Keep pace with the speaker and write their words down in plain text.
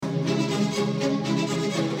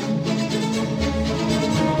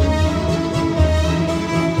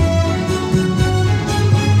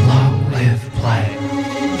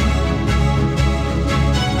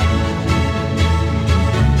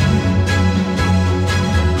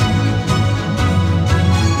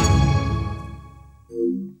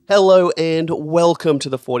Hello and welcome to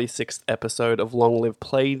the 46th episode of Long Live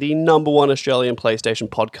Play, the number one Australian PlayStation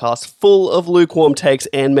podcast full of lukewarm takes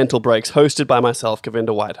and mental breaks, hosted by myself,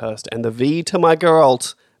 Govinda Whitehurst, and the V to my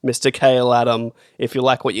Geralt, Mr. Kale Adam. If you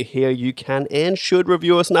like what you hear, you can and should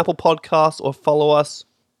review us on Apple Podcasts or follow us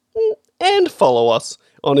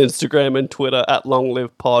on Instagram and Twitter at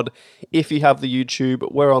LongLivePod. If you have the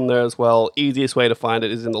YouTube, we're on there as well. Easiest way to find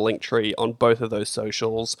it is in the link tree on both of those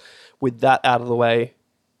socials. With that out of the way,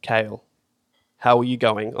 Kale, how are you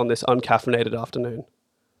going on this uncaffeinated afternoon?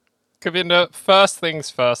 Govinda, first things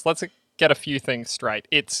first, let's get a few things straight.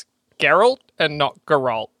 It's Geralt and not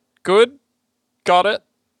Geralt. Good? Got it?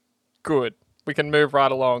 Good. We can move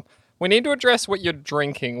right along. We need to address what you're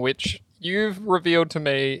drinking, which you've revealed to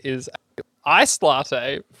me is iced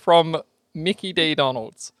latte from Mickey D.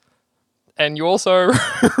 Donald's. And you also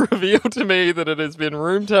revealed to me that it has been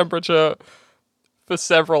room temperature for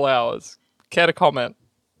several hours. Care to comment?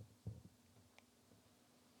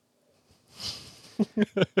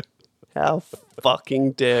 How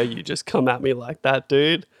fucking dare you just come at me like that,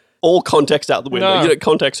 dude? All context out the window. No. You know,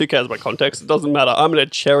 context, who cares about context? It doesn't matter. I'm going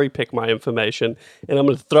to cherry pick my information and I'm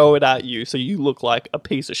going to throw it at you so you look like a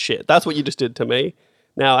piece of shit. That's what you just did to me.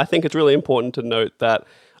 Now, I think it's really important to note that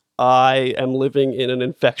I am living in an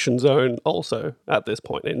infection zone also at this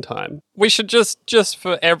point in time. We should just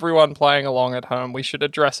for everyone playing along at home, we should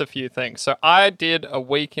address a few things. So I did a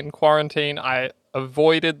week in quarantine. I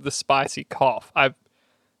avoided the spicy cough. I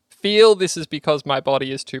feel this is because my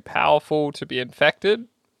body is too powerful to be infected.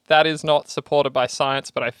 That is not supported by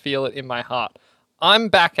science, but I feel it in my heart. I'm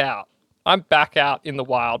back out. I'm back out in the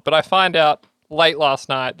wild. But I find out late last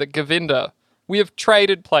night that Govinda, we have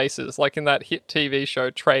traded places, like in that hit TV show,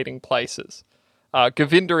 Trading Places.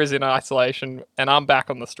 Govinda is in isolation, and I'm back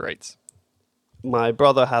on the streets. My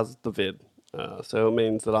brother has the vid. So it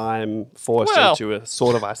means that I'm forced into a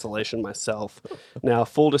sort of isolation myself. Now,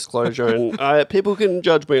 full disclosure, and people can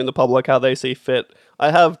judge me in the public how they see fit.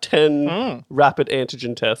 I have 10 rapid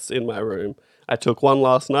antigen tests in my room. I took one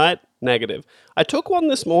last night, negative. I took one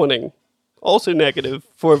this morning, also negative,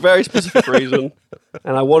 for a very specific reason.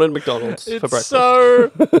 And I wanted McDonald's for breakfast.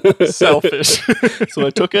 So selfish. So I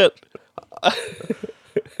took it.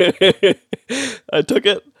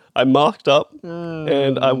 I marked up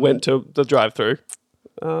and I went to the drive-thru.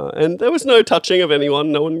 And there was no touching of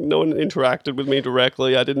anyone. No one interacted with me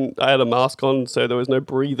directly. I had a mask on, so there was no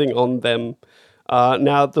breathing on them.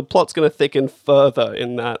 Now the plot's going to thicken further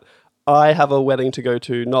in that I have a wedding to go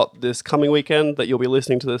to, not this coming weekend that you'll be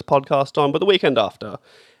listening to this podcast on, but the weekend after.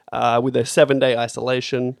 With a 7-day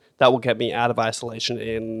isolation. That will get me out of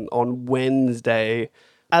isolation on Wednesday,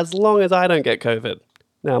 as long as I don't get COVID.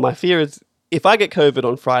 Now, my fear is if I get COVID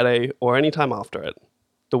on Friday or any time after it,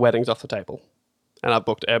 the wedding's off the table. And I've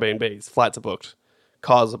booked Airbnbs, flights are booked,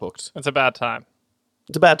 cars are booked. It's a bad time.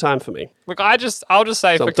 It's a bad time for me. Look, I'll just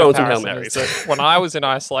say So for I'm throwing some Hail comparison Marys. is that when I was in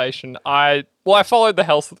isolation, I followed the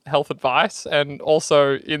health advice, and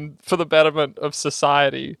also for the betterment of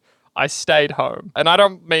society, I stayed home. And I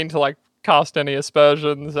don't mean to cast any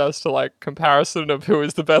aspersions as to comparison of who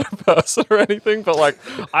is the better person or anything, but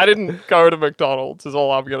I didn't go to McDonald's is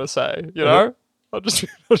all I'm gonna say. You know, I'll just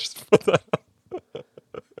put that up.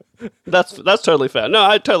 That's totally fair. No,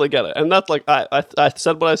 I totally get it. And that's I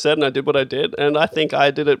said what I said and I did what I did, and I think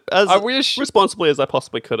I did it as responsibly as I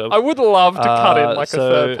possibly could have. I would love to cut in a so-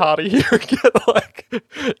 third party here and get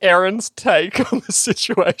Aaron's take on the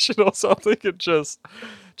situation or something and just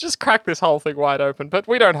crack this whole thing wide open. But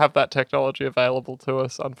we don't have that technology available to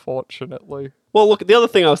us, unfortunately. Well, look, the other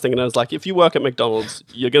thing I was thinking is, if you work at McDonald's,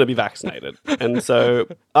 you're going to be vaccinated. And so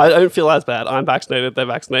I don't feel as bad. I'm vaccinated. They're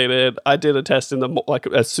vaccinated. I did a test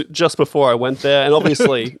just before I went there. And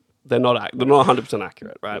obviously, they're not 100%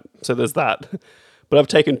 accurate, right? So there's that. But I've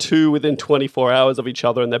taken 2 within 24 hours of each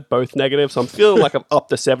other, and they're both negative. So I'm feeling like I'm up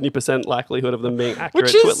to 70% likelihood of them being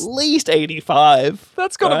accurate to at least 85.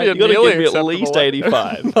 That's got to be a You gotta nearly give me at least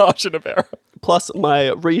 85. margin of error. Plus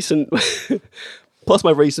my recent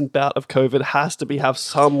bout of COVID has to have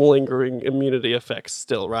some lingering immunity effects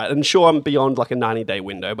still, right? And sure, I'm beyond a 90-day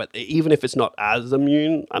window, but even if it's not as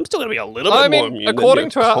immune, I'm still going to be a little bit more immune. According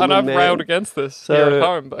than to our, and I've man. railed against this here at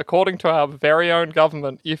home, but according to our very own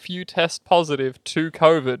government, if you test positive to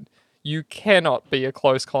COVID, you cannot be a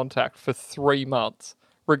close contact for 3 months,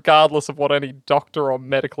 regardless of what any doctor or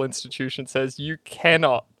medical institution says. You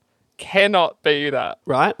cannot be that.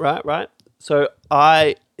 Right. So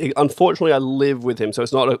unfortunately, I live with him, so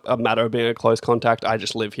it's not a matter of being a close contact. I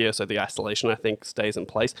just live here, so the isolation, I think, stays in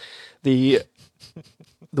place. The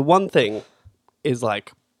one thing is,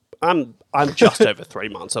 I'm just over 3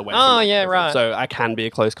 months away. Oh, from yeah, COVID, right. So I can be a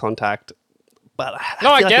close contact. but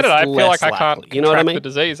No, I feel get it. it's I feel less like I can't likely. You know what I contract mean? the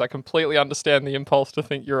disease. I completely understand the impulse to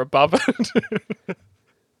think you're above it.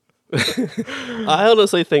 I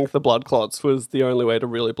honestly think the blood clots was the only way to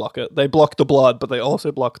really block it. They blocked the blood, but they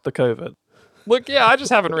also blocked the COVID. Look, yeah, I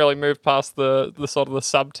just haven't really moved past the sort of the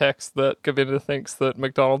subtext that Govinda thinks that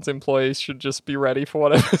McDonald's employees should just be ready for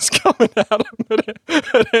whatever's coming at them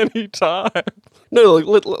at any time. No,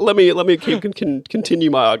 look, let me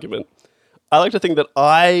continue my argument. I like to think that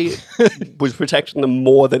I was protecting them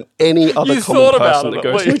more than any other You common thought about person it, that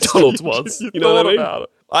at goes to least. McDonald's was. You You know what I thought mean? about it.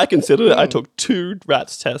 I considered it. I took 2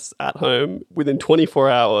 rats tests at home within 24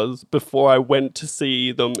 hours before I went to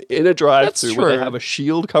see them in a drive-through where they true. have a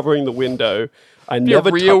shield covering the window. I Be never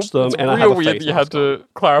real, touched them, it's and I real have a weird face that you had mask on. to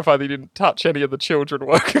clarify that you didn't touch any of the children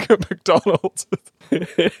working at McDonald's. No,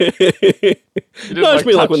 I just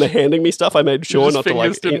mean like when touch- they're handing me stuff, I made sure just not to like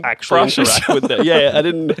fingers didn't actually brush each interact with them. Yeah, I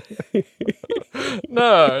didn't.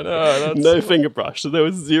 No, that's... No finger brush. So there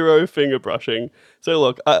was 0 finger brushing. So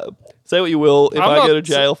look, say what you will. If I'm I not- go to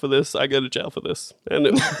jail for this, I go to jail for this. And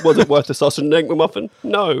was it worth the sausage and egg McMuffin?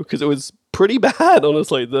 No, because it was pretty bad.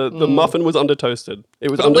 Honestly, the muffin was under toasted. It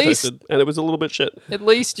was But at under least- toasted, and it was a little bit shit. At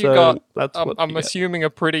least you So got, that's what I'm you get. assuming, a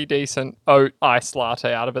pretty decent oat iced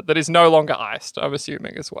latte out of it that is no longer iced, I'm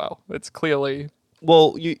assuming as well. It's clearly...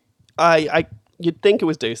 Well, you'd think it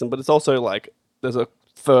was decent, but it's also like there's a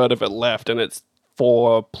third of it left, and it's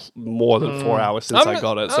more than 4 hours since I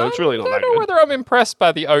got it, so it's really not I that don't know good. whether I'm impressed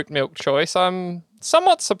by the oat milk choice. I'm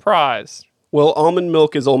somewhat surprised. Well, almond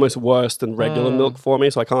milk is almost worse than regular milk for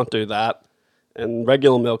me, so I can't do that. And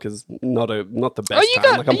regular milk is not the best you time.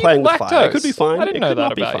 got- Like I'm are you playing with fire. It could be lactose? fine. I didn't it know could that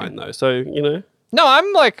not be about fine though. So No,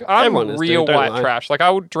 I'm Everyone is, real dude, don't white lie. trash. Like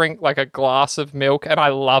I would drink like a glass of milk and I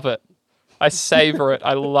love it. I savor it.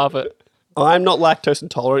 I love it. I'm not lactose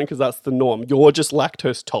intolerant because that's the norm. You're just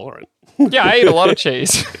lactose tolerant. Yeah, I eat a lot of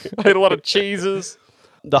cheese. I eat a lot of cheeses.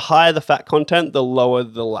 The higher the fat content, the lower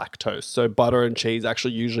the lactose. So butter and cheese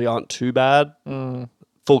actually usually aren't too bad.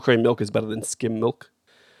 Full cream milk is better than skim milk.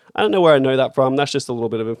 I don't know where I know that from. That's just a little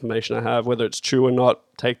bit of information I have. Whether it's true or not,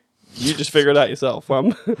 you just figure it out yourself. On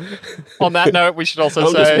that note, we should also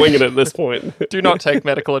I'm just say, winging it at this point. do not take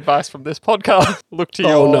medical advice from this podcast. Look to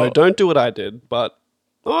your... Oh no, don't do what I did. But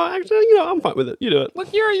actually, I'm fine with it. You do it.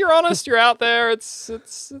 Look, you're honest. You're out there. It's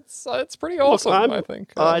pretty awesome. Look, I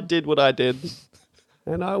think. I did what I did,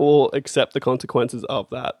 and I will accept the consequences of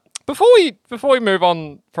that. Before we move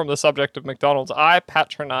on from the subject of McDonald's, I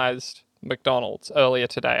patronized McDonald's earlier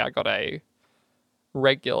today. I got a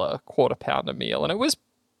regular quarter pounder meal, and it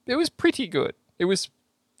was pretty good. It was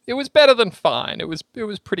better than fine. It was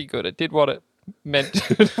pretty good. It did what it meant.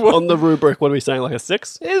 On the rubric, what are we saying? Like a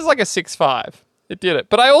 6? It was like a 6.5. It did it.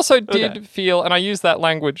 But I also did Okay. feel, and I use that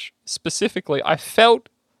language specifically, I felt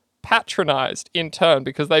patronized in turn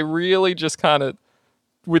because they really just kind of,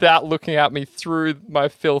 without looking at me, threw my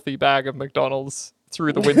filthy bag of McDonald's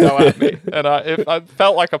through the window at me. And I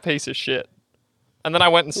felt like a piece of shit. And then I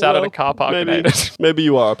went and sat at a car park and ate it. Maybe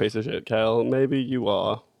you are a piece of shit, Kale. Maybe you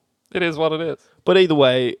are. It is what it is. But either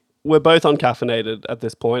way, we're both uncaffeinated at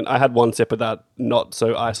this point. I had one sip of that not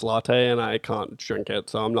so iced latte, and I can't drink it,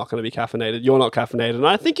 so I'm not going to be caffeinated. You're not caffeinated, and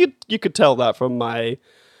I think you could tell that from my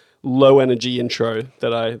low energy intro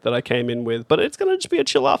that I came in with. But it's going to just be a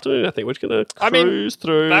chill afternoon. I think we're just going to cruise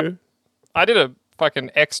through. I did a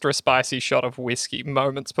fucking extra spicy shot of whiskey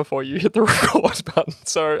moments before you hit the record button.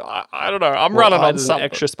 So I don't know. I'm running I on did something. an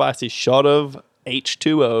extra spicy shot of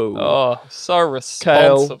H2O. Oh, so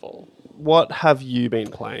responsible. What have you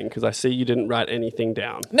been playing? Because I see you didn't write anything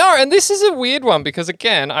down. No, and this is a weird one because,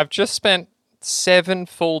 again, I've just spent 7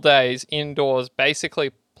 full days indoors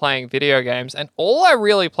basically playing video games, and all I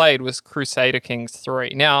really played was Crusader Kings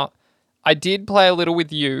 3. Now, I did play a little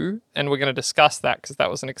with you, and we're going to discuss that because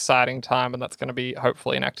that was an exciting time, and that's going to be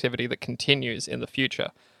hopefully an activity that continues in the future.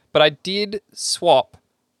 But I did swap,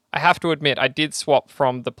 I have to admit, I did swap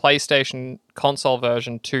from the PlayStation console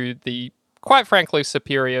version to the, quite frankly,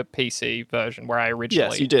 superior PC version where I originally...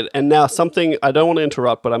 Yes, you did. And now something, I don't want to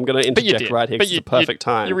interrupt, but I'm going to interject did. right here But because it's the perfect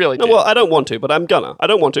time. you really no, did. well, I don't want to, but I'm gonna. I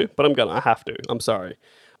don't want to, but I'm gonna. I have to. I'm sorry.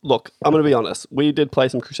 Look, I'm going to be honest. We did play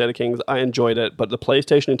some Crusader Kings. I enjoyed it, but the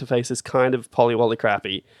PlayStation interface is kind of polywally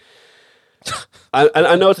crappy.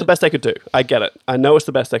 I know it's the best they could do. I get it. I know it's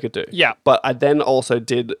the best they could do. Yeah. But I then also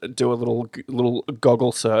did do a little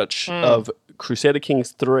goggle search of Crusader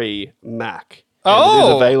Kings 3 Mac. And it is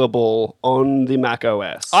Oh. available on the Mac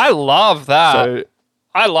OS. I love that. So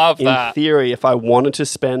I love in that. theory, if I wanted to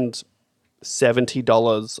spend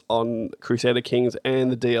 $70 on Crusader Kings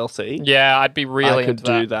and the DLC, Yeah, I'd be really I could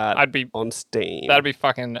into do that I'd be on Steam. that'd be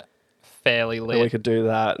fucking fairly And we lit. could do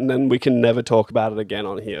that, and then we can never talk about it again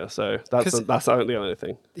on here. So that's the only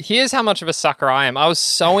thing. Here's how much of a sucker I am. I was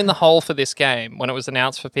so in the hole for this game when it was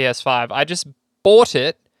announced for PS5. I just bought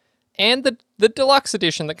it and the deluxe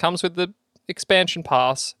edition that comes with the expansion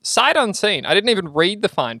pass, sight unseen. I didn't even read the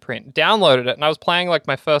fine print, downloaded it, and I was playing like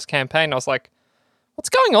my first campaign. I was like, what's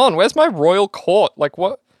going on? Where's my royal court? Like,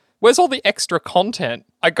 what? Where's all the extra content?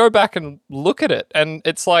 I go back and look at it, and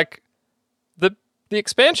it's like the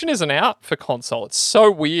expansion isn't out for console. It's so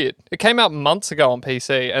weird. It came out months ago on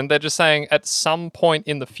PC, and they're just saying at some point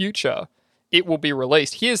in the future it will be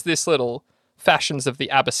released. Here's this little Fashions of the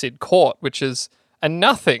Abbasid Court, which is a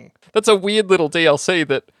nothing. That's a weird little DLC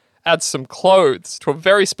that adds some clothes to a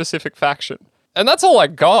very specific faction. And that's all I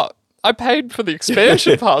got. I paid for the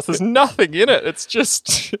expansion pass. There's nothing in it. It's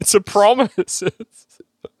just, it's a promise.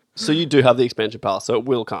 So you do have the expansion pass, so it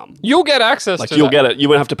will come. You'll get access to You'll that. get it. You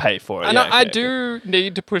won't have to pay for it. And I do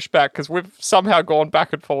need to push back because we've somehow gone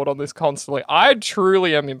back and forward on this constantly. I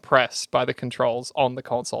truly am impressed by the controls on the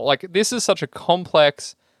console. Like, this is such a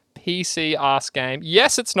complex PC-ass game.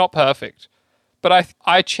 Yes, it's not perfect, but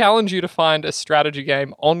I challenge you to find a strategy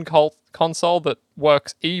game on console that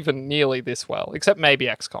works even nearly this well, except maybe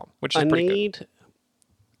XCOM, which is pretty good.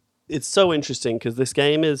 It's so interesting because this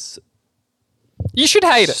game is You should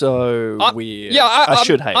hate it. so weird. Yeah, I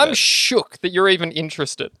should hate it. I'm shook that you're even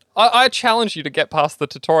interested. I challenge you to get past the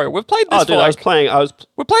tutorial. We've played this Oh, dude, I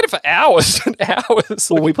we played it for hours and hours.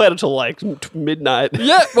 Well, we played it till like midnight.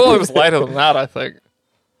 Yeah, well, it was later than that, I think.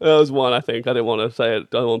 It was 1, I think. I didn't want to say it.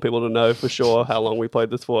 I don't want people to know for sure how long we played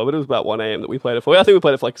this for, but it was about 1 a.m. that we played it for. I think we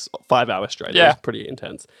played it for like 5 hours straight. Yeah. It was pretty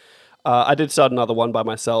intense. I did start another one by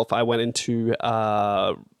myself. I went into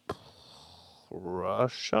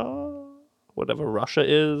Russia? Whatever Russia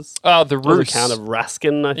is. Oh, the It was Rus. a count of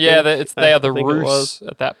Raskin, I think. Yeah, they are the I think it was. Rus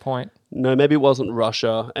at that point. No, maybe it wasn't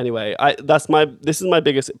Russia. Anyway, this is my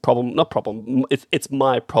biggest problem. Not problem. It's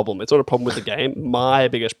my problem. It's not a problem with the game. My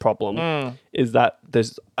biggest problem is that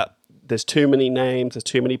there's too many names. There's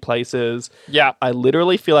too many places. Yeah. I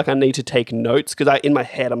literally feel like I need to take notes because in my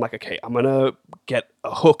head I'm like, okay, I'm gonna get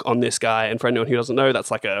a hook on this guy. And for anyone who doesn't know,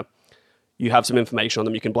 that's like you have some information on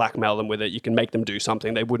them. You can blackmail them with it. You can make them do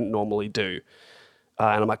something they wouldn't normally do.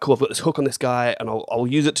 And I'm like, cool, I've got this hook on this guy, and I'll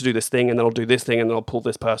use it to do this thing, and then I'll do this thing, and then I'll pull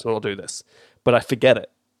this person, and I'll do this. But I forget it.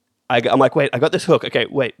 I'm like, wait, I got this hook. Okay,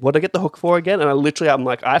 wait, what did I get the hook for again? And I'm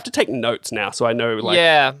like, I have to take notes now so I know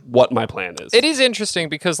what my plan is. It is interesting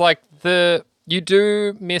because like you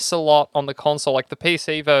do miss a lot on the console. Like the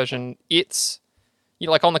PC version,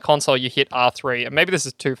 like on the console you hit R3, and maybe this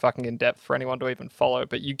is too fucking in depth for anyone to even follow,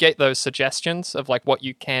 but you get those suggestions of like what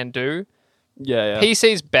you can do. Yeah.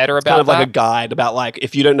 PC's better about kind of that. like a guide about like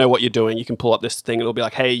if you don't know what you're doing, you can pull up this thing and it'll be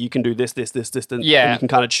like, hey, you can do this, and Yeah. you can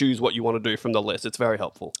kind of choose what you want to do from the list. It's very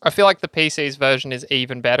helpful. I feel like the PC's version is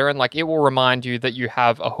even better, and like it will remind you that you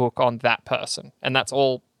have a hook on that person, and that's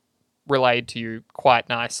all relayed to you quite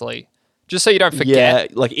nicely, just so you don't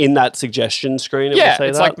forget. Yeah, like in that suggestion screen, it will say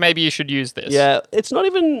It's that. like maybe you should use this. Yeah, it's not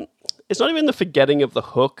even the forgetting of the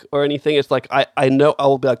hook or anything. It's like I know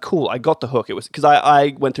I'll be like, cool, I got the hook. It was because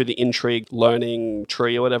I went through the intrigue learning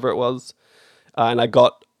tree or whatever it was, and I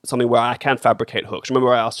got something where I can fabricate hooks.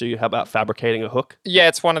 Remember I asked you about fabricating a hook? Yeah,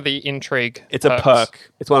 it's one of the intrigue. It's a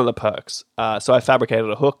perk. It's one of the perks. So I fabricated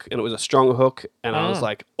a hook, and it was a strong hook, and I was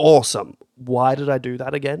like, awesome. Why did I do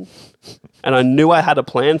that again? And I knew I had a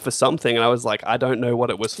plan for something, and I was like, I don't know what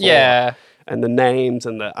it was for. Yeah. And the names,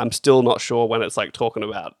 and I'm still not sure when it's like talking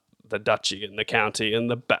about the duchy and the county and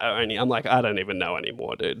the barony. I'm like, I don't even know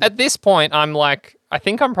anymore, dude. At this point, I'm like, I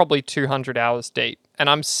think I'm probably 200 hours deep, and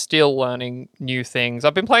I'm still learning new things.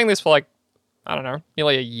 I've been playing this for like, I don't know,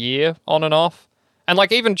 nearly a year on and off. And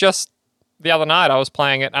like even just the other night I was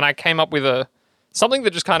playing it and I came up with something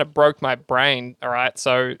that just kind of broke my brain, all right?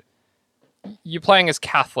 So you're playing as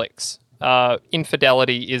Catholics.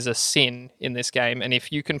 Infidelity is a sin in this game, and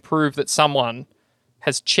if you can prove that someone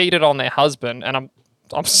has cheated on their husband, and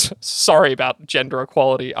I'm sorry about gender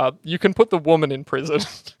equality, you can put the woman in prison.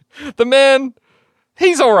 The man,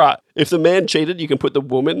 he's all right. If the man cheated, you can put the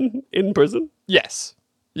woman in prison? Yes,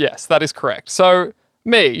 that is correct. So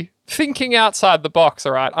me, thinking outside the box,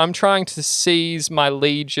 all right, I'm trying to seize my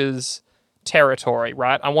liege's territory,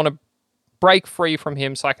 right? I want to break free from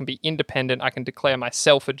him so I can be independent. I can declare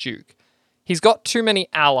myself a duke. He's got too many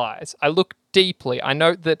allies. I look deeply. I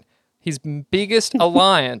note that his biggest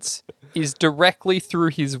alliance is directly through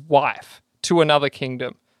his wife to another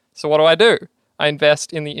kingdom. So what do? I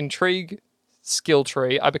invest in the intrigue skill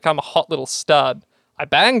tree. I become a hot little stud. I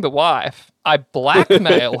bang the wife. I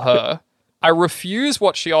blackmail her. I refuse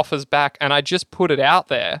what she offers back, and I just put it out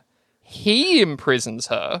there. He imprisons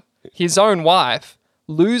her. his own wife,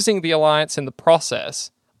 losing the alliance in the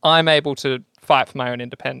process, I'm able to fight for my own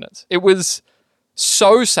independence. It was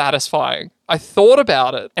so satisfying. I thought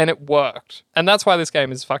about it and it worked. And that's why this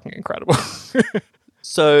game is fucking incredible.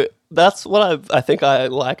 So that's what I think I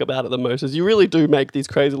like about it the most is you really do make these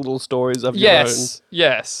crazy little stories of your own.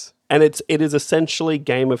 Yes. And it is essentially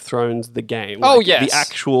Game of Thrones, the game. Oh, like, yes. The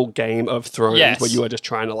actual Game of Thrones Yes. where you are just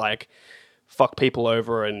trying to like fuck people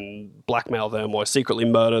over and blackmail them or secretly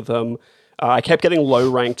murder them. I kept getting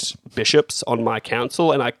low-ranked bishops on my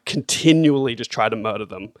council and I continually just tried to murder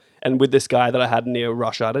them. And with this guy that I had near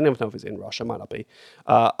Russia, I don't even know if he's in Russia, might not be.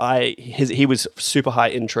 He was super high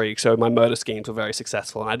intrigue, so my murder schemes were very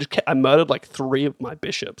successful. And I murdered like 3 of my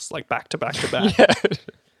bishops, like back to back to back. Yeah.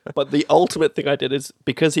 But the ultimate thing I did is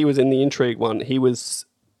because he was in the intrigue one, he was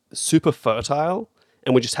super fertile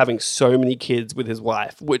and we're just having so many kids with his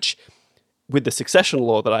wife, which with the succession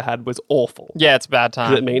law that I had was awful. Yeah, it's a bad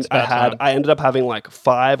time. It means I ended up having like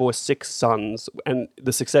 5 or 6 sons, and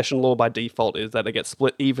the succession law by default is that it gets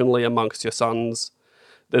split evenly amongst your sons.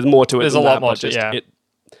 There's more to it. There's than a lot that, more but to it, just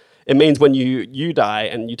yeah. It means when you die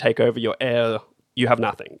and you take over your heir, you have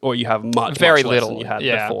nothing, or you have much Very less little, than you had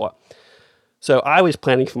yeah. before. So I was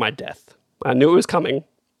planning for my death. I knew it was coming.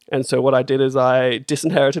 And so what I did is I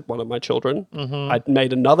disinherited one of my children. Mm-hmm. I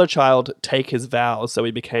made another child take his vows, so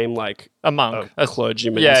he became like A monk. a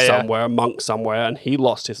clergyman somewhere, a monk somewhere, and he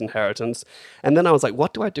lost his inheritance. And then I was like,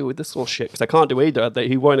 what do I do with this little shit? Because I can't do either.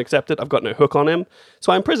 He won't accept it. I've got no hook on him.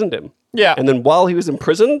 So I imprisoned him. Yeah. And then while he was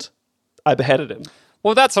imprisoned, I beheaded him.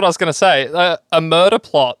 Well, that's what I was going to say. A murder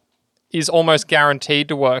plot is almost guaranteed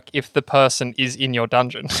to work if the person is in your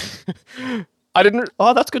dungeon. I didn't...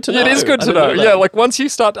 Oh, that's good to know. It is good I to didn't know. that. Yeah, like once you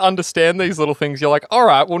start to understand these little things, you're like, all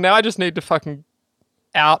right, well, now I just need to fucking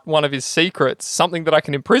out one of his secrets, something that I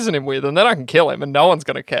can imprison him with, and then I can kill him and no one's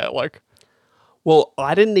going to care. Like, Well,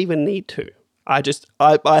 I didn't even need to. I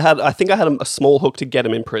think I had a small hook to get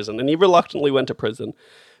him in prison, and he reluctantly went to prison.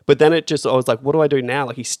 But then I was like, what do I do now?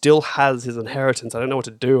 Like, he still has his inheritance. I don't know what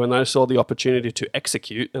to do. And I saw the opportunity to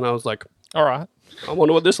execute, and I was like, all right. I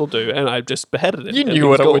wonder what this will do. And I just beheaded him. You and knew he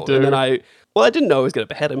was what it would gone. do. And then I didn't know I was going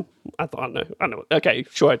to behead him. I thought, I know. Okay,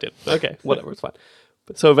 sure I did. Okay, whatever, it's fine.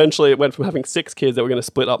 So eventually it went from having 6 kids that were going to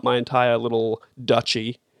split up my entire little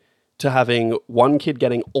duchy to having one kid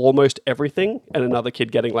getting almost everything and another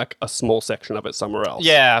kid getting like a small section of it somewhere else.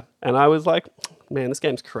 Yeah. And I was like, man, this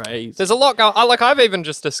game's crazy. There's a lot going on. Like, I've even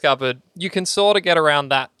just discovered you can sort of get around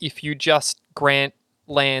that if you just grant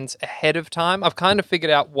lands ahead of time. I've kind of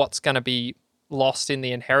figured out what's going to be lost in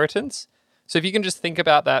the inheritance. So if you can just think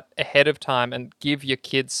about that ahead of time and give your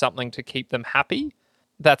kids something to keep them happy,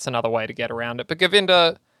 that's another way to get around it. But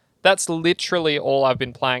Govinda, that's literally all I've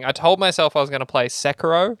been playing. I told myself I was going to play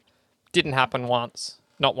Sekiro. Didn't happen once.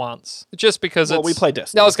 Not once. Just because we play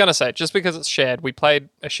Destiny. No, I was going to say, just because it's shared, we played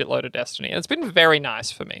a shitload of Destiny. And it's been very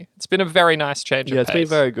nice for me. It's been a very nice change of Yeah, it's been pace.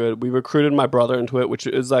 very good. We recruited my brother into it, which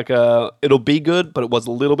is like it'll be good, but it was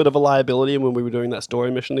a little bit of a liability when we were doing that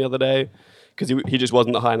story mission the other day because he just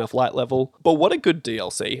wasn't a high enough light level. But what a good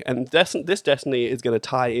DLC. And this Destiny is going to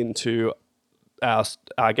tie into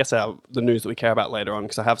the news that we care about later on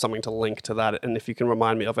because I have something to link to that. And if you can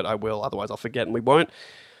remind me of it, I will. Otherwise, I'll forget and we won't.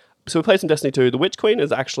 So we played some Destiny 2. The Witch Queen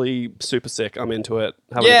is actually super sick. I'm into it.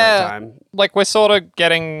 Having a great time. Like we're sort of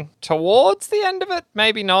getting towards the end of it.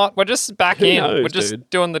 Maybe not. We're just back Who in. knows, We're just dude?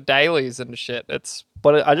 doing the dailies and shit.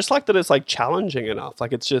 But I just like that it's like challenging enough.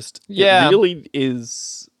 Like it's just, Yeah. it really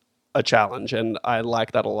is a challenge. And I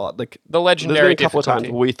like that a lot. Like the legendary there's been a couple of times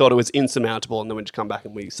difficulty. where we thought it was insurmountable and then we just come back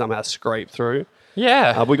and we somehow scrape through.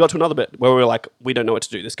 Yeah. We got to another bit where we were like, we don't know what to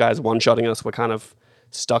do. This guy's one-shotting us. We're kind of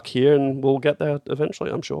stuck here and we'll get there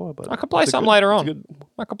eventually, I'm sure. But I could play it's a some good- later it's a on. good-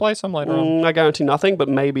 I could play some later on. I guarantee nothing, but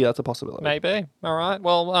maybe that's a possibility. Maybe. All right.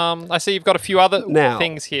 Well, I see you've got a few other Now-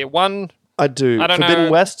 things here. One, I do. I don't Forbidden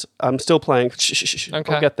know. West, I'm still playing. Okay.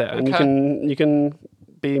 I'll get there. And you can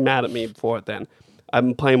be mad at me for it then.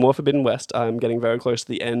 I'm playing more Forbidden West. I'm getting very close to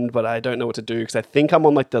the end, but I don't know what to do because I think I'm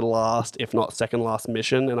on like the last, if not second last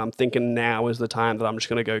mission, and I'm thinking now is the time that I'm just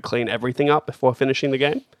going to go clean everything up before finishing the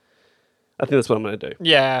game. I think that's what I'm going to do.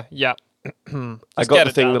 yeah. I got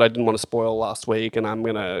the thing that I didn't want to spoil last week, and I'm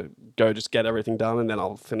going to go just get everything done, and then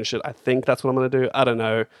I'll finish it. I think that's what I'm going to do. I don't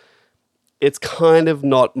know. It's kind of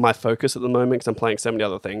not my focus at the moment because I'm playing so many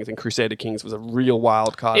other things, and Crusader Kings was a real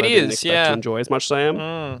wild card It I didn't is, expect yeah. to enjoy as much as I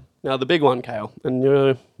am. Now, the big one, Kale,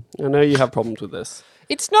 and I know you have problems with this.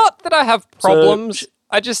 It's not that I have problems.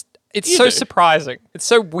 It's You so do. surprising. It's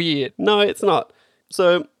so weird. No, it's not.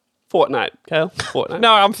 So, Fortnite, Kale. Fortnite.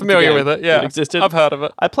 No, I'm familiar game with it. Yeah. that existed. I've heard of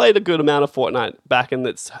it. I played a good amount of Fortnite back in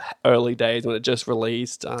its early days when it just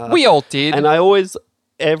released. We all did. And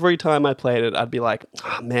every time I played it, I'd be like,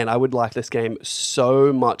 oh, man, I would like this game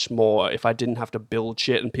so much more if I didn't have to build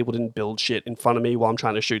shit and people didn't build shit in front of me while I'm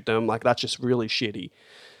trying to shoot them. Like, that's just really shitty.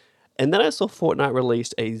 And then I saw Fortnite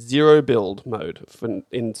released a zero build mode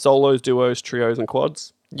in solos, duos, trios, and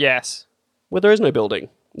quads, Yes. where there is no building.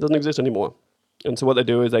 It doesn't exist anymore. And so what they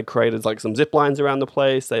do is they created like some zip lines around the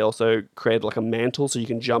place. They also created like a mantle so you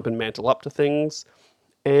can jump and mantle up to things.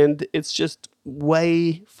 And it's just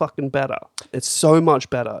way fucking better. It's so much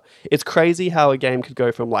better. It's crazy how a game could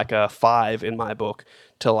go from like a 5 in my book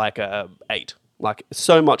to like a 8. Like,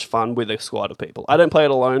 so much fun with a squad of people. I don't play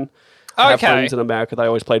it alone. I have friends in America that I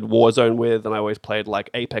always played Warzone with, and I always played like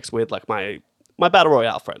Apex with, like my Battle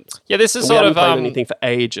Royale friends. Yeah, this is And sort we of haven't played anything for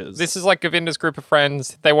ages. this is like Govinda's group of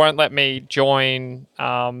friends. They won't let me join.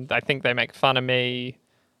 I think they make fun of me.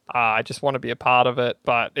 I just want to be a part of it,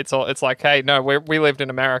 but it's like, hey, no, we lived in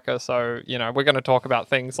America, so we're going to talk about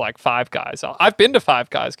things like Five Guys. I've been to Five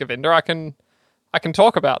Guys, Govinda. I can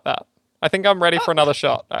talk about that. I think I'm ready for another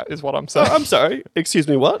shot. Is what I'm saying. I'm sorry. Excuse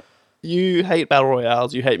me. What? You hate battle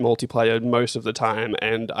royales. You hate multiplayer most of the time,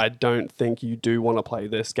 and I don't think you do want to play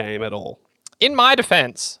this game at all. In my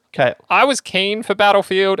defense, Okay. I was keen for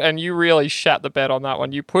Battlefield, and you really shat the bed on that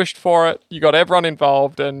one. You pushed for it. You got everyone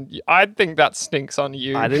involved, and I think that stinks on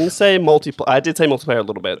you. I didn't say multiplayer. I did say multiplayer a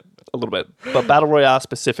little bit, but battle royale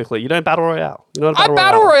specifically. You don't battle royale. You're not a I battle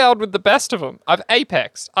battle royale. royaled with the best of them. I've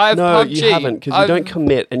Apexed. I've No, PUBG. you haven't, because you don't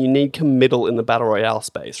commit, and you need committal in the battle royale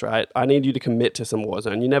space, right? I need you to commit to some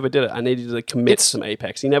Warzone. You never did it. I need you to commit to some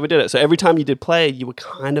Apex. You never did it. So every time you did play, you were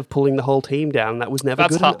kind of pulling the whole team down, and that was never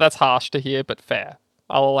good enough. That's harsh to hear, but fair.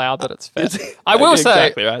 I'll allow that it's fair. I will say,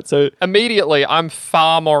 exactly right. So immediately, I'm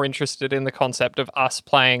far more interested in the concept of us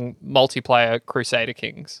playing multiplayer Crusader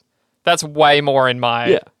Kings. That's way more in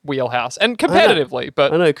my wheelhouse, and competitively.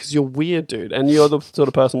 But I know, because you're weird, dude, and you're the sort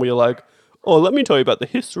of person where you're like, oh, let me tell you about the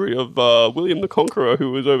history of William the Conqueror,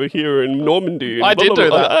 who was over here in Normandy. And I did do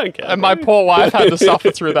that. I don't care. And my poor wife had to suffer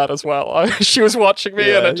through that as well. She was watching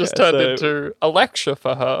me, and it just turned so- into a lecture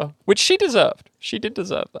for her, which she deserved. She did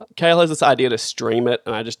deserve that. Kale has this idea to stream it,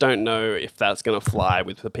 and I just don't know if that's going to fly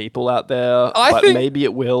with the people out there. I but think- maybe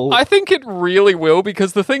it will. I think it really will,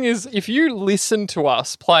 because the thing is, if you listen to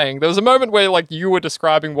us playing, there was a moment where like you were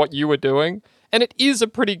describing what you were doing, and it is a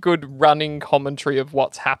pretty good running commentary of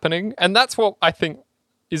what's happening. And that's what I think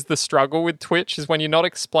is the struggle with Twitch, is when you're not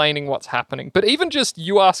explaining what's happening. But even just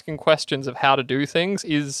you asking questions of how to do things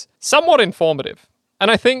is somewhat informative. And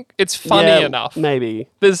I think it's funny enough. Maybe.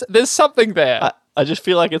 There's something there. I just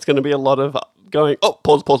feel like it's going to be a lot of going, oh,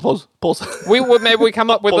 pause. Maybe we come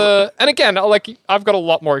up with and again, like, I've got a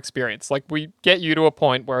lot more experience. Like, we get you to a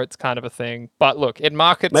point where it's kind of a thing. But look, it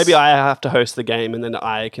markets. Maybe I have to host the game, and then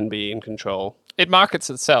I can be in control. It markets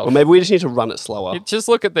itself. Or maybe we just need to run it slower. Just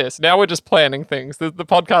look at this. Now we're just planning things. The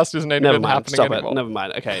podcast isn't even Never mind. happening Stop anymore. it. Never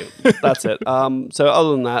mind. Okay, that's it. So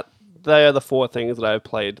other than that, they are the 4 things that I've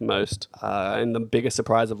played most. And the biggest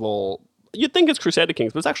surprise of all, you'd think it's Crusader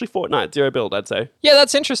Kings, but it's actually Fortnite, zero build, I'd say. Yeah,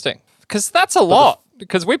 that's interesting. Because that's a lot.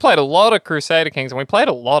 Because we played a lot of Crusader Kings and we played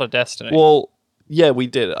a lot of Destiny. Well, yeah, we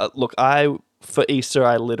did. Look, for Easter,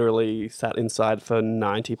 I literally sat inside for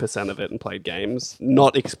 90% of it and played games,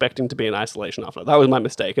 not expecting to be in isolation after. That was my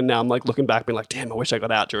mistake. And now I'm like looking back, being like, damn, I wish I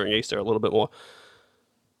got out during Easter a little bit more.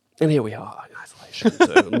 And here we are in isolation.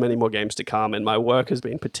 So many more games to come. And my work has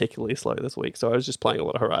been particularly slow this week. So I was just playing a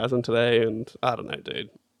lot of Horizon today. And I don't know,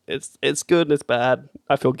 dude. It's good and it's bad.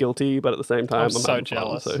 I feel guilty, but at the same time, I'm so having fun,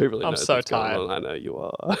 jealous. so who really I'm knows so what's going tired. on? I know you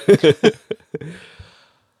are.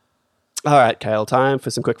 All right, Kale, time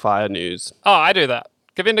for some quickfire news. Oh, I do that.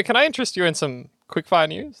 Govinda, can I interest you in some quickfire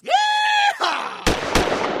news?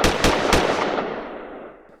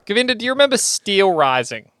 Govinda, do you remember Steel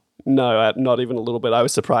Rising? No, not even a little bit. I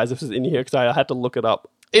was surprised this was in here because I had to look it up.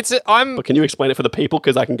 I'm Can you explain it for the people?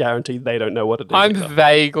 Because I can guarantee they don't know what it is. I'm either.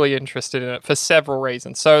 vaguely interested in it for several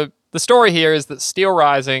reasons. So the story here is that Steel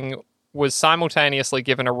Rising was simultaneously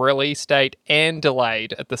given a release date and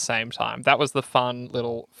delayed at the same time. That was the fun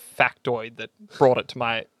little factoid that brought it to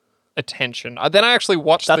my attention. Then I actually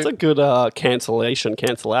watched That's a good cancel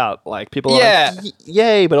out. Like people Yeah. are like,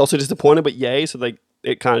 yay, but also disappointed, but yay. So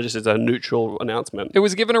it kind of just is a neutral announcement. It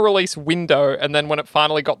was given a release window, and then when it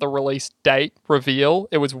finally got the release date reveal,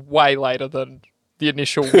 it was way later than the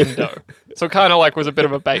initial window. So it kind of like was a bit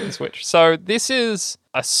of a bait and switch. So this is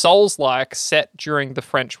a Souls-like set during the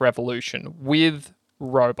French Revolution with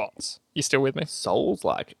robots. You still with me? Souls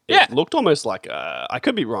like. Yeah. It looked almost like I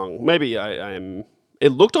could be wrong. Maybe I am. It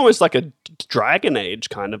looked almost like a Dragon Age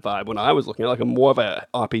kind of vibe when I was looking at, like a more of a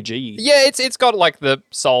RPG. Yeah, it's got like the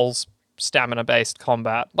Souls stamina-based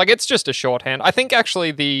combat. Like, it's just a shorthand. I think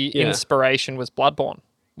actually the Yeah. inspiration was Bloodborne.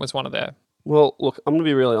 was one of their. Well, look, I'm gonna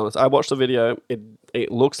be really honest. I watched the video.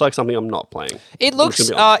 It looks like something I'm not playing. It looks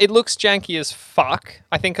janky as fuck.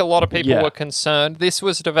 I think a lot of people were concerned. This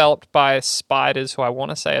was developed by Spiders, who I want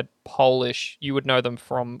to say are Polish. You would know them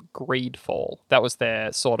from Greedfall. That was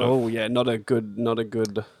their sort of. Oh yeah, not a good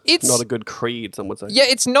Creed. Some would say. Yeah,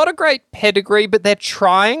 it's not a great pedigree, but they're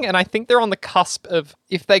trying, and I think they're on the cusp of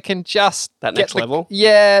if they can just that next level.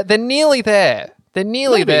 Yeah, they're nearly there. They're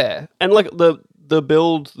nearly there. And like the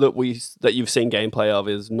build that you've seen gameplay of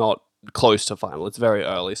is not close to final. It's very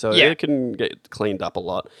early, so it can get cleaned up a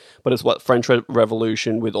lot. But it's French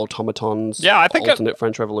Revolution with automatons. Yeah, I think alternate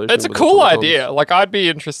French Revolution. It's a cool idea. Like, I'd be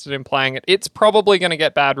interested in playing it. It's probably going to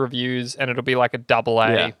get bad reviews, and it'll be like a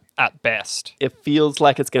AA at best. It feels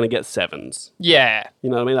like it's going to get 7s. Yeah, you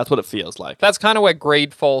know what I mean. That's what it feels like. That's kind of where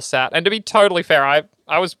Greedfall sat. And to be totally fair,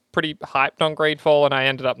 I was pretty hyped on Greedfall, and I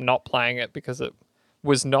ended up not playing it because it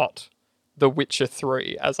was not The Witcher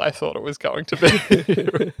 3 as I thought it was going to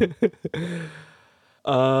be.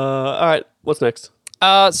 All right, what's next?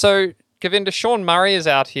 So, Govinda, Sean Murray is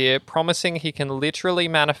out here promising he can literally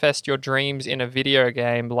manifest your dreams in a video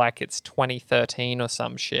game like it's 2013 or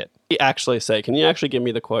some shit. Can you actually give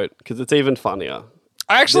me the quote? Because it's even funnier.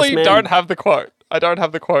 I actually don't have the quote. I don't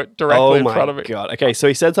have the quote directly in front of me. Oh my God. Okay, so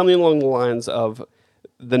he said something along the lines of,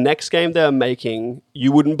 the next game they're making,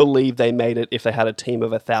 you wouldn't believe they made it if they had a team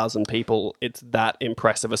of 1,000 people. It's that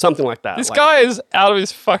impressive, or something like that. This guy is out of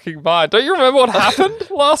his fucking mind. Don't you remember what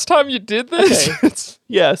happened last time you did this? Okay.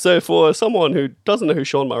 Yeah, so for someone who doesn't know who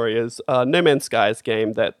Sean Murray is, No Man's Sky is a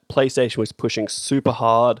game that PlayStation was pushing super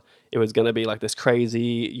hard. It was going to be like this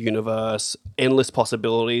crazy universe, endless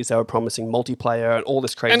possibilities. They were promising multiplayer and all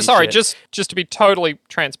this crazy And sorry, shit. just to be totally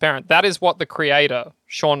transparent, that is what the creator,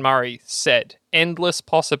 Sean Murray, said. Endless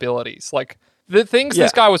possibilities. Like, the things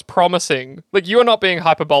this guy was promising, like, you are not being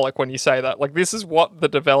hyperbolic when you say that. Like, this is what the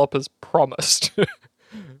developers promised.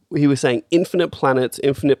 He was saying infinite planets,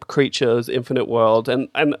 infinite creatures, infinite worlds. And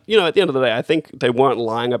you know, at the end of the day, I think they weren't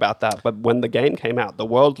lying about that. But when the game came out, the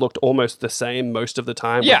world looked almost the same most of the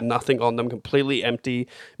time with nothing on them, completely empty.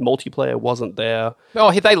 Multiplayer wasn't there.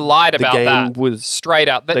 Oh, they lied about game that. Was straight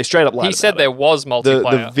up. They straight up lied He said about there was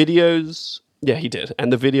multiplayer. The videos... Yeah, he did.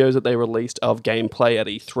 And the videos that they released of gameplay at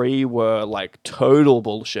E3 were like total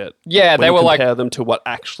bullshit. Yeah, they were like... compare them to what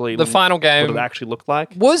actually... The final game... What it actually looked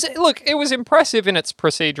like. Look, it was impressive in its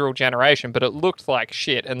procedural generation, but it looked like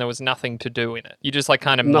shit and there was nothing to do in it. You just like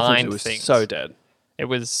kind of mined things. It was so dead. It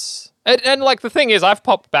was... And like the thing is, I've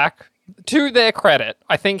popped back. To their credit,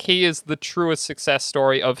 I think he is the truest success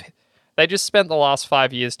story of... They just spent the last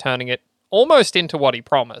 5 years turning it almost into what he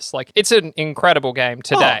promised. Like, it's an incredible game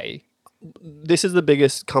today. This is the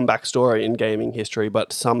biggest comeback story in gaming history,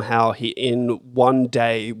 but somehow he, in one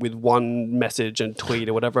day, with one message and tweet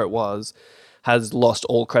or whatever it was, has lost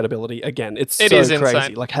all credibility again. It is crazy.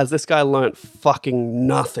 Insane. Like, has this guy learnt fucking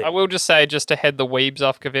nothing? I will just say, just to head the weebs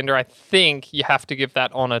off, Govinda, I think you have to give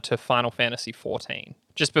that honor to Final Fantasy XIV,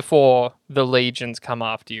 just before the legions come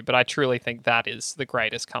after you. But I truly think that is the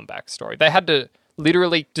greatest comeback story. They had to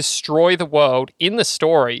literally destroy the world in the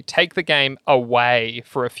story, take the game away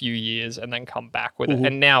for a few years, and then come back with it.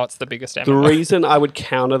 And now it's the biggest MMO. The reason I would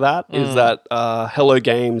counter that is that Hello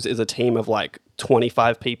Games is a team of like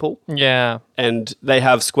 25 people. Yeah. And they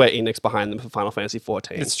have Square Enix behind them for Final Fantasy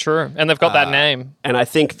XIV. It's true. And they've got that name. And I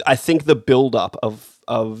think the build-up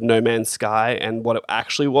of No Man's Sky and what it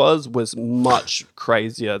actually was much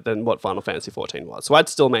crazier than what Final Fantasy XIV was. So I'd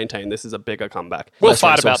still maintain this is a bigger comeback. We'll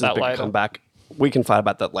fight about that later. Comeback. We can fight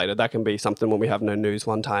about that later. That can be something when we have no news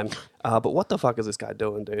one time. But what the fuck is this guy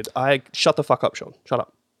doing, dude? Shut the fuck up, Sean. Shut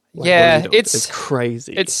up. Like, yeah, it's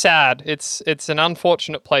crazy. It's sad. It's an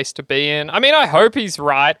unfortunate place to be in. I mean, I hope he's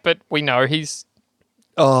right, but we know he's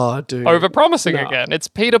overpromising again. It's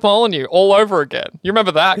Peter Molyneux all over again. You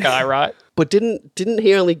remember that guy, right? But didn't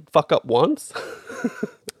he only fuck up once?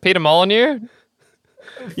 Peter Molyneux?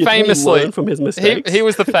 Famously, didn't he learn from his mistakes? He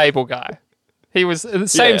was the Fable guy. He was the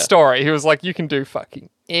same story. He was like, you can do fucking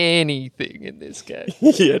anything in this game.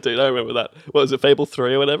 Yeah, dude, I remember that. What was it, Fable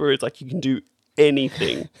 3 or whatever? It's like, you can do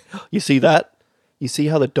anything. You see that? You see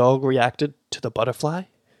how the dog reacted to the butterfly?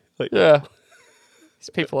 Like, yeah.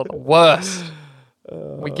 These people are the worst.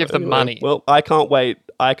 We give them money. Well, I can't wait.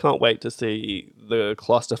 I can't wait to see the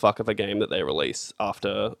clusterfuck of a game that they release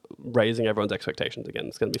after raising everyone's expectations again.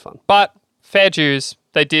 It's going to be fun. But fair dues,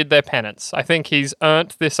 they did their penance. I think he's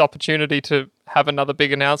earned this opportunity to have another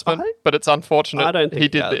big announcement, but it's unfortunate I don't think he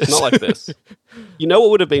did this. It's not like this. You know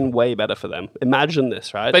what would have been way better for them? Imagine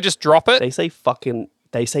this, right? They just drop it?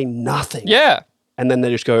 They say nothing. Yeah. And then they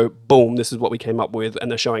just go, boom, this is what we came up with. And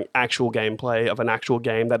they're showing actual gameplay of an actual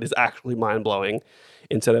game that is actually mind-blowing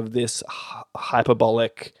instead of this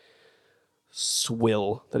hyperbolic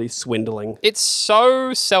swill that he's swindling. It's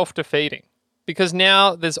so self-defeating because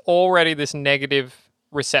now there's already this negative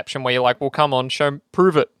reception where you're like, well, come on,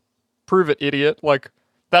 prove it, idiot. Like,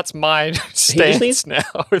 that's my stance now.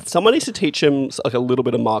 Someone needs to teach him like a little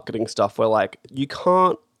bit of marketing stuff where like you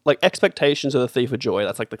can't, like, expectations are the thief of joy.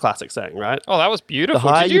 That's like the classic saying, right? Oh, that was beautiful. The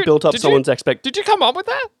higher you built up someone's Did you come up with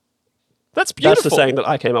that? That's beautiful. That's the saying that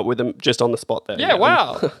I came up with them just on the spot there. Yeah,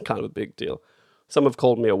 wow. Kind of a big deal. Some have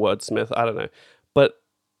called me a wordsmith. I don't know. But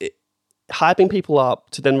hyping people up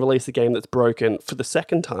to then release a game that's broken for the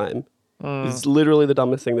second time is literally the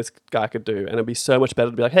dumbest thing this guy could do. And it'd be so much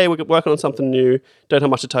better to be like, hey, we're working on something new. Don't have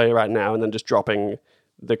much to tell you right now. And then just dropping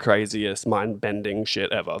the craziest mind-bending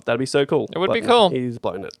shit ever. That'd be so cool. It would be cool. He's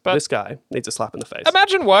blown it. But this guy needs a slap in the face.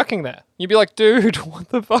 Imagine working there. You'd be like, dude, what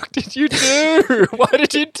the fuck did you do? Why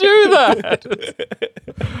did you do that?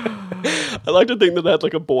 I like to think that they had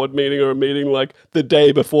like a board meeting or a meeting like the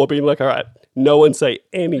day before being like, all right, no one say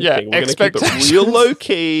anything. Yeah, we're going to keep it real low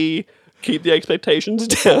key. Keep the expectations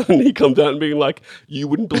down. And he comes out and being like, you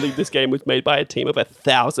wouldn't believe this game was made by a team of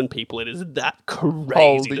 1,000 people. It is that crazy.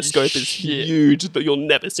 Holy the scope shit. is huge that you'll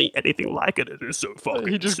never see anything like it. It is so fucking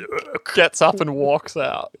He just sick. gets up and walks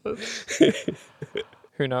out.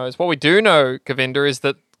 Who knows? What we do know, Govinda, is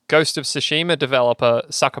that Ghost of Tsushima developer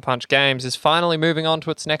Sucker Punch Games is finally moving on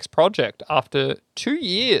to its next project after 2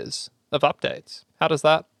 years of updates. How does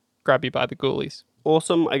that grab you by the ghoulies?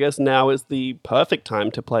 Awesome. I guess now is the perfect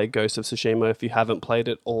time to play Ghost of Tsushima if you haven't played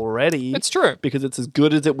it already. It's true. Because it's as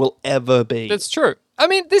good as it will ever be. It's true. I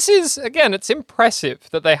mean, this is, again, it's impressive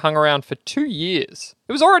that they hung around for 2 years.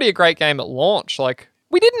 It was already a great game at launch. Like,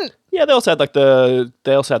 we didn't... Yeah, they also had the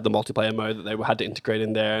multiplayer mode that they had to integrate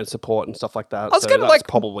in there and support and stuff like that. I was gonna, that's like,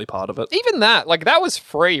 probably part of it. Even that, like, that was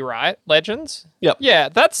free, right? Legends? Yep. Yeah,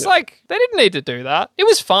 that's like, they didn't need to do that. It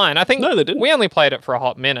was fine. I think No, they didn't. we only played it for a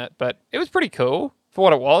hot minute, but it was pretty cool for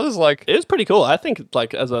what it was. Like, It was pretty cool. I think,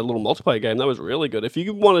 like, as a little multiplayer game, that was really good. If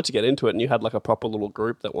you wanted to get into it and you had, like, a proper little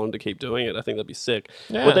group that wanted to keep doing it, I think that'd be sick.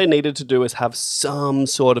 Yeah. What they needed to do is have some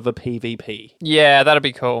sort of a PvP. yeah, that'd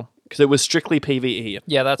be cool. Because it was strictly PvE.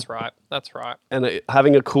 Yeah, that's right. That's right. And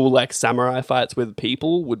having a cool, like, samurai fights with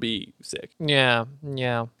people would be sick. Yeah.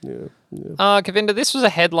 Govinda, this was a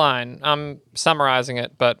headline. I'm summarizing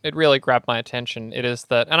it, but it really grabbed my attention. It is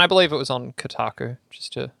that, and I believe it was on Kotaku,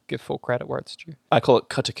 just to give full credit where it's due. I call it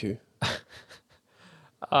Kataku.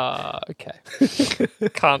 Okay.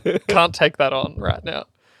 Can't take that on right now.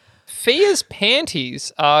 Fia's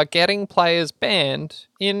panties are getting players banned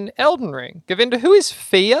in Elden Ring. Govinda, who is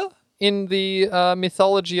Fia in the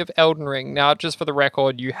mythology of Elden Ring? Now, just for the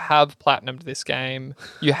record, you have platinumed this game.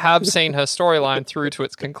 You have seen her storyline through to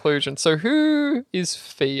its conclusion. So who is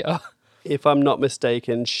Fia? If I'm not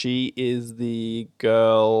mistaken, she is the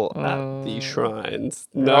girl at the shrines.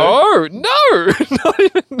 No, not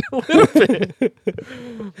even a little bit.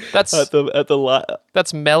 That's At the light.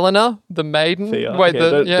 that's Melina, the maiden. Fia. Wait,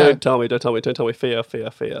 Okay, yeah. don't tell me. Fia.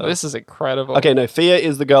 This is incredible. Okay, no, Fia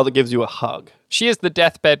is the girl that gives you a hug. She is the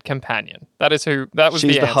deathbed companion. That is who. That was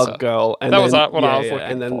She's the the answer. hug girl. And That then, was what I was yeah, looking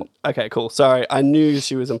and then, for. Okay, cool. Sorry, I knew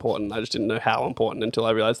she was important. I just didn't know how important until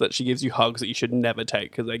I realized that she gives you hugs that you should never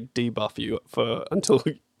take because they debuff you until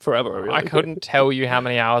forever. Really. I couldn't tell you how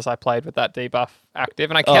many hours I played with that debuff active,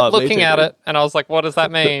 and I kept me looking too, at dude. it, and I was like, "What does that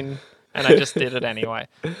mean?" And I just did it anyway.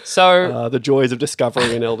 So The joys of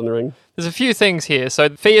discovery in Elden Ring. there's a few things here. So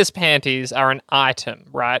Fia's panties are an item,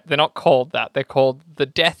 right? They're not called that. They're called the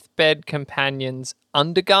Deathbed Companion's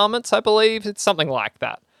undergarments, I believe. It's something like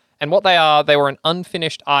that. And what they were an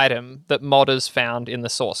unfinished item that modders found in the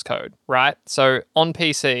source code, right? So on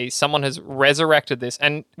PC, someone has resurrected this,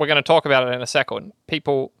 and we're going to talk about it in a second.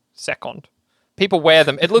 People wear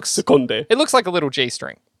them. It looks Conde. It looks like a little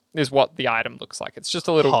G-string. Is what the item looks like. It's just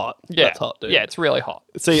a little Hot. Yeah, That's hot, dude. Yeah, it's really hot.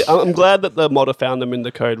 See, I'm glad that the modder found them in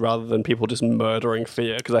the code rather than people just murdering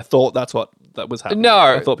Fia because I thought that was happening. No.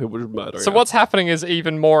 I thought people were murdering So her. what's happening is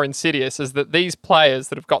even more insidious, is that these players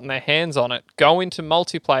that have gotten their hands on it go into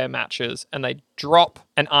multiplayer matches and they drop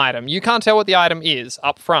an item. You can't tell what the item is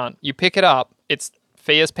up front. You pick it up, it's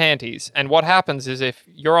Fia's panties, and what happens is if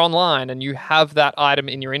you're online and you have that item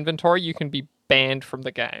in your inventory, you can be banned from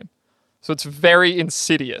the game. So it's very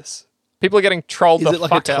insidious. People are getting trolled Is the it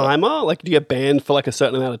like fuck a out. timer? Like, do you get banned for like a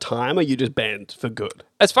certain amount of time, or you just banned for good?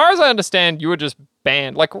 As far as I understand, you were just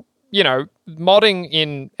banned. Like, you know, modding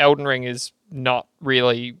in Elden Ring is not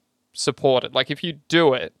really supported. Like, if you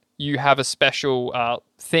do it, you have a special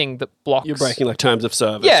thing that blocks. You're breaking like terms of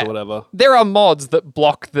service Yeah. or whatever. There are mods that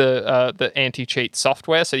block the anti-cheat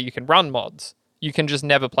software, so you can run mods. you can just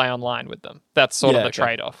never play online with them. That's sort of the okay.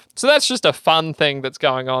 trade-off. So that's just a fun thing that's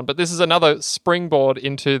going on. But this is another springboard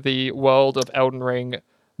into the world of Elden Ring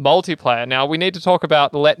multiplayer. Now, we need to talk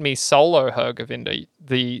about Let Me Solo Her, Govinda,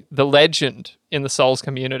 the legend in the Souls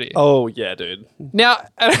community. Oh, yeah, dude. Now,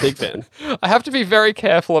 Big fan. I have to be very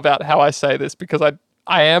careful about how I say this because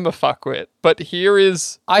I am a fuckwit. But here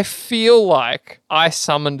is, I feel like I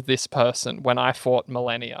summoned this person when I fought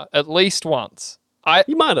Millennia, at least once.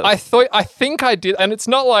 You might have. I think I did, and it's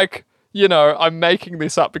not like, I'm making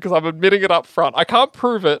this up because I'm admitting it up front. I can't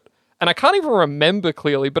prove it, and I can't even remember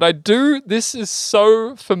clearly, but I do. This is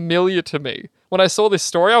so familiar to me. When I saw this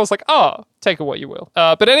story, I was like, take it what you will.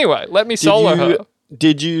 But anyway, let me solo her.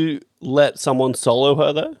 Did you let someone solo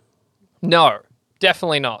her, though? No,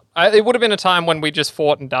 definitely not. It would have been a time when we just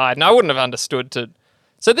fought and died, and I wouldn't have understood to...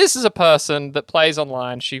 So this is a person that plays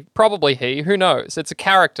online. Who knows? It's a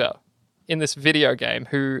character in this video game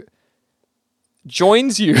who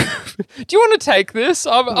joins you. Do you want to take this?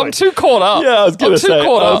 I'm too caught up. Yeah, I was going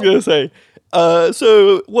to say.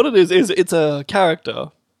 So what it is it's a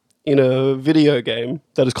character in a video game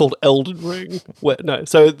that is called Elden Ring.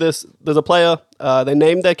 So there's a player. They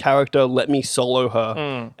named their character Let Me Solo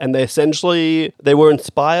Her, and they were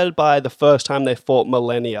inspired by the first time they fought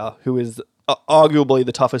Millennia, who is arguably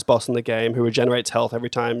the toughest boss in the game, who regenerates health every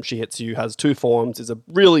time she hits you, has 2 forms, is a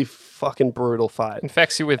really fucking brutal fight.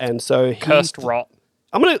 Infects you with and so cursed rot.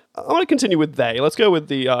 I'm gonna continue with they. Let's go with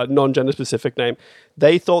the non-gender specific name.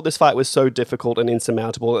 They thought this fight was so difficult and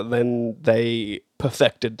insurmountable that then they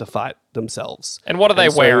perfected the fight themselves. And what are they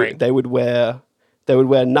wearing? They would wear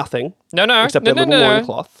nothing. No. Except a little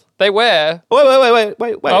loincloth. They wear...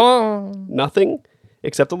 Wait. Oh. Nothing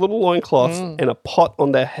except a little loincloth and a pot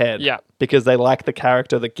on their head. Yeah. Because they like the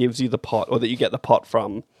character that gives you the pot, or that you get the pot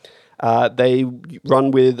from. They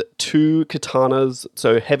run with 2 katanas,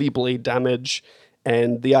 so heavy bleed damage.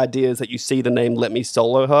 And the idea is that you see the name Let Me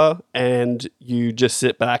Solo Her, and you just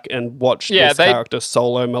sit back and watch this character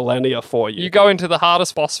solo Millennia for you. You go into the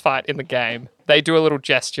hardest boss fight in the game. They do a little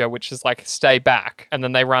gesture, which is like, stay back, and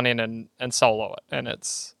then they run in and solo it. And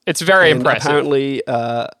it's very impressive. Apparently,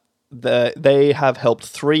 they have helped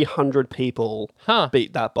 300 people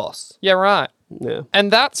beat that boss. Yeah, right. Yeah.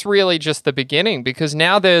 And that's really just the beginning, because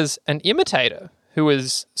now there's an imitator who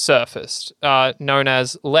has surfaced, known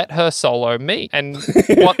as Let Her Solo Me. And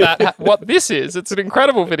what this is, it's an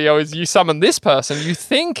incredible video, is you summon this person, you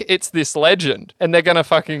think it's this legend, and they're going to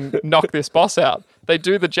fucking knock this boss out. They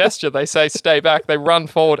do the gesture, they say stay back, they run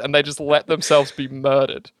forward, and they just let themselves be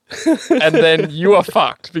murdered. And then you are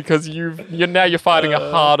fucked, because you're fighting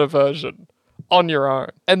a harder version on your own.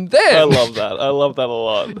 And then... I love that a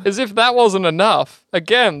lot. As if that wasn't enough,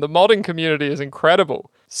 again, the modding community is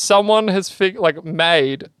incredible. Someone has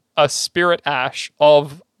made a spirit ash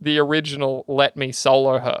of the original Let Me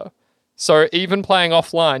Solo Her. So even playing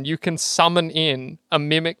offline, you can summon in a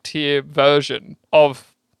mimic tier version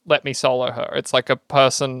of Let Me Solo Her. It's like a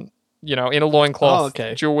person, in a loincloth,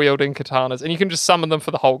 dual wielding katanas, and you can just summon them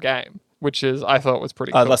for the whole game, which I thought was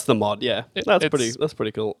pretty cool. That's the mod, yeah. That's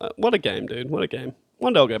pretty cool. What a game, dude. What a game.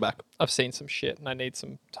 One day I'll go back. I've seen some shit and I need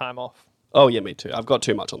some time off. Oh, yeah, me too. I've got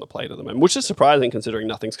too much on the plate at the moment, which is surprising considering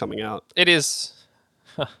nothing's coming out. It is.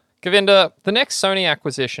 Govinda, the next Sony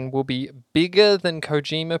acquisition will be bigger than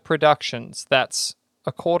Kojima Productions. That's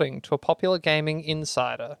according to a popular gaming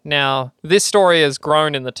insider. Now, this story has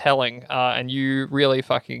grown in the telling, and you really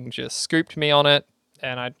fucking just scooped me on it,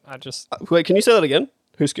 and I just... Wait, can you say that again?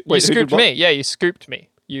 You scooped me. Yeah, you scooped me.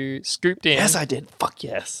 You scooped in. Yes, I did. Fuck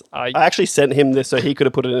yes. I actually sent him this so he could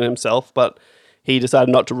have put it in himself, but... he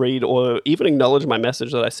decided not to read or even acknowledge my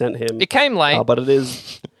message that I sent him. It came late. But it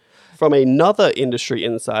is from another industry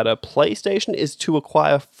insider. PlayStation is to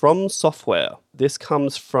acquire From Software. This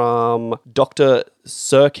comes from Dr.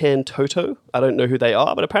 Serkan Toto. I don't know who they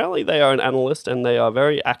are, but apparently they are an analyst and they are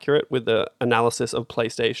very accurate with the analysis of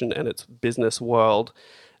PlayStation and its business world.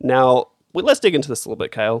 Now, let's dig into this a little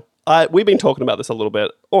bit, Kale. We've been talking about this a little bit,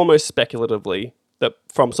 almost speculatively, that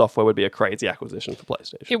From Software would be a crazy acquisition for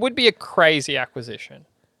PlayStation. It would be a crazy acquisition.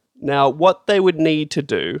 Now, what they would need to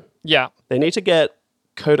do... yeah. They need to get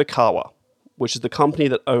Kodakawa, which is the company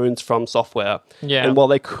that owns From Software. Yeah. And while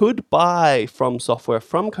they could buy From Software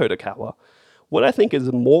from Kodakawa, what I think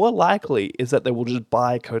is more likely is that they will just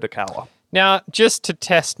buy Kodakawa. Now, just to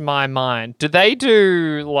test my mind, do they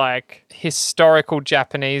do, like, historical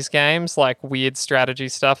Japanese games, like weird strategy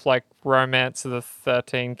stuff, like Romance of the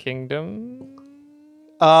 13 Kingdoms?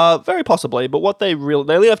 Very possibly, but they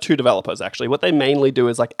only have 2 developers actually. What they mainly do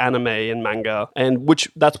is like anime and manga, and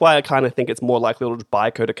that's why I kind of think it's more likely to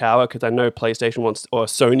buy Kotokawa, because I know PlayStation or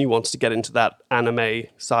Sony wants to get into that anime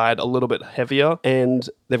side a little bit heavier, and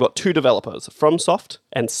they've got 2 developers, FromSoft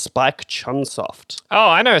and Spike Chunsoft. Oh,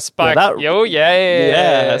 I know Spike. Yeah,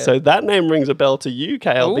 yeah. So that name rings a bell to you,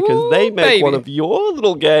 Kale, because they make one of your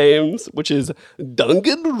little games, which is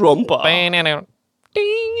Danganronpa.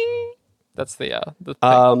 Ding. That's the thing.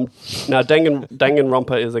 Now,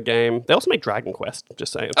 Danganronpa is a game. They also make Dragon Quest.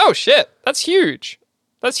 Just saying. Oh shit, that's huge.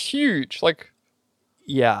 That's huge. Like,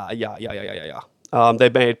 yeah. They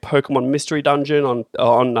made Pokemon Mystery Dungeon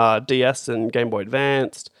on DS and Game Boy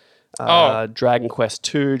Advanced. Dragon Quest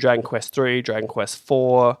 2, Dragon Quest 3, Dragon Quest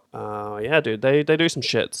 4. Yeah, dude, they do some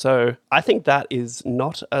shit. So I think that is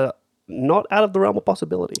not out of the realm of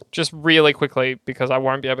possibility. Just really quickly, because I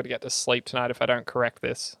won't be able to get to sleep tonight if I don't correct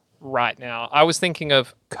this right now. I was thinking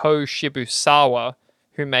of Ko Shibusawa,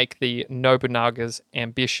 who make the Nobunaga's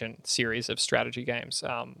Ambition series of strategy games.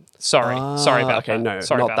 Sorry about that. No,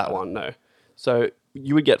 sorry not about that one, no. So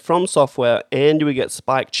you would get From Software and you would get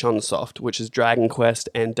Spike Chunsoft, which is Dragon Quest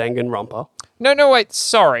and Danganronpa. No, wait,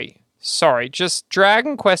 sorry. Just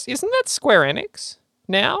Dragon Quest, isn't that Square Enix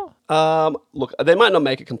now? Look, they might not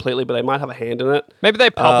make it completely, but they might have a hand in it. Maybe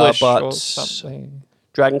they publish but or something.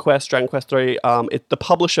 Dragon Quest 3, the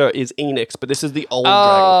publisher is Enix, but this is the old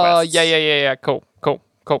Dragon Quest. Yeah. Cool.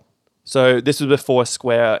 So this was before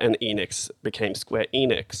Square and Enix became Square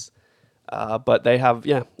Enix. But they have,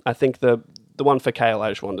 I think the one for Kale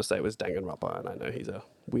I just wanted to say was Danganronpa, and I know he's a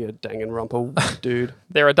weird Danganronpa dude.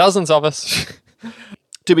 There are dozens of us.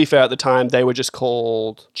 To be fair, at the time, they were just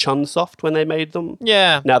called Chunsoft when they made them.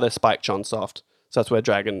 Yeah. Now they're Spike Chunsoft. So that's where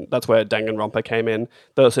Danganronpa came in.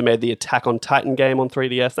 They also made the Attack on Titan game on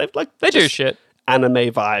 3DS. They do shit.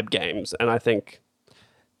 Anime vibe games, and I think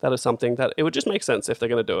that is something that it would just make sense if they're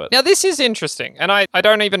going to do it. Now this is interesting, and I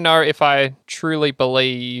don't even know if I truly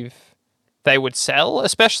believe they would sell,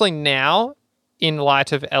 especially now in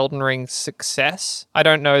light of Elden Ring's success. I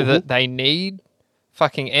don't know that they need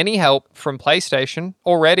fucking any help from PlayStation.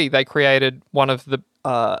 Already they created one of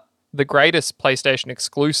the greatest PlayStation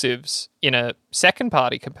exclusives in a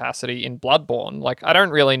second-party capacity in Bloodborne. Like, I don't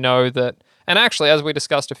really know that... And actually, as we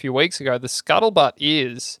discussed a few weeks ago, the scuttlebutt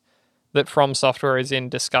is that From Software is in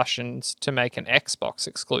discussions to make an Xbox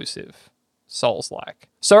exclusive Souls-like.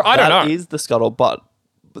 So, I don't know. That is the scuttlebutt.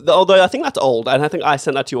 Although I think that's old, and I think I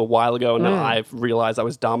sent that to you a while ago, and now I've realized I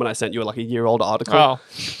was dumb, and I sent you like a year-old article. Oh.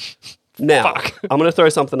 Now, Fuck. I'm going to throw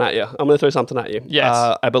something at you.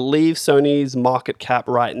 Yes. I believe Sony's market cap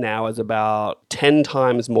right now is about 10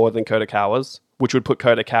 times more than Kotokawa's, which would put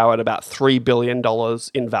Kotokawa at about $3 billion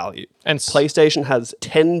in value. And PlayStation has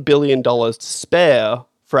 $10 billion to spare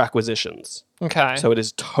for acquisitions. Okay. So it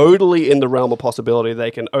is totally in the realm of possibility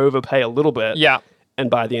they can overpay a little bit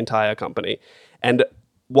and buy the entire company. And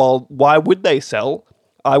why would they sell?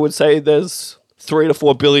 I would say there's 3 to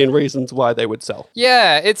 4 billion reasons why they would sell.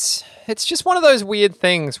 Yeah, it's just one of those weird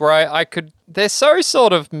things where they're so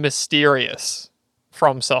sort of mysterious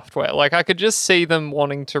From Software. Like, I could just see them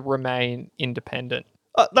wanting to remain independent.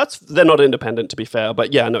 They're not independent, to be fair,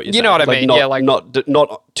 but yeah, I know what you're saying. You know what I mean?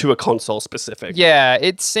 Not to a console specific. Yeah,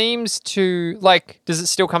 it seems to, does it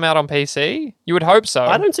still come out on PC? You would hope so.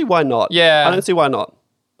 I don't see why not. Yeah. I don't see why not.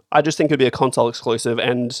 I just think it'd be a console exclusive,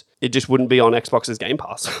 and it just wouldn't be on Xbox's Game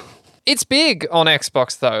Pass. It's big on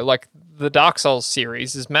Xbox, though. Like, the Dark Souls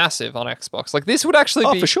series is massive on Xbox. Like, this would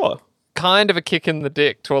actually be for sure. Kind of a kick in the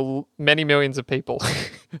dick to many millions of people.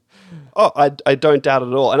 I don't doubt it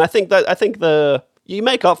at all. And I think you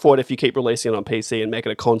make up for it if you keep releasing it on PC and make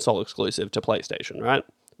it a console exclusive to PlayStation, right?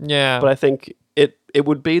 Yeah. But I think it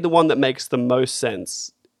would be the one that makes the most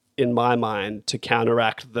sense in my mind to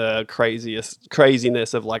counteract the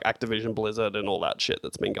craziness of like Activision Blizzard and all that shit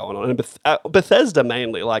that's been going on. And Bethesda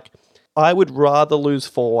mainly, like, I would rather lose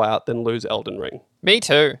Fallout than lose Elden Ring. Me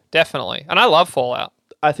too, definitely. And I love Fallout.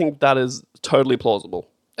 I think that is totally plausible.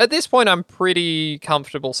 At this point, I'm pretty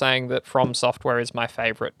comfortable saying that From Software is my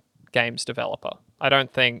favorite games developer. I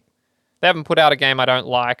don't think... They haven't put out a game I don't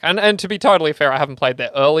like. And to be totally fair, I haven't played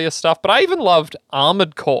their earlier stuff, but I even loved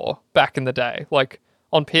Armored Core back in the day. Like,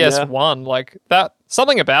 on PS1, like that,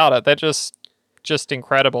 something about it, they're just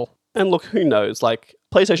incredible. And look, who knows? Like,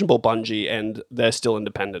 PlayStation bought Bungie and they're still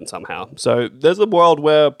independent somehow. So there's a world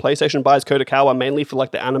where PlayStation buys Kotokawa mainly for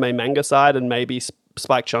like the anime manga side and maybe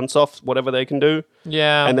Spike Chunsoft, whatever they can do.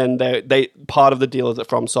 Yeah. And then they part of the deal is that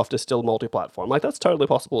FromSoft is still multi-platform. Like, that's totally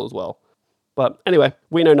possible as well. But anyway,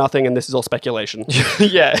 we know nothing and this is all speculation.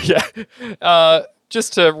 Yeah.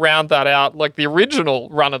 just to round that out, like the original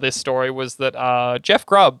run of this story was that Jeff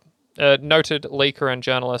Grubb, noted leaker and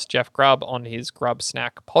journalist Jeff Grubb on his Grubb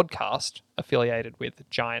Snack podcast, affiliated with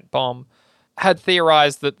Giant Bomb, had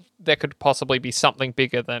theorized that there could possibly be something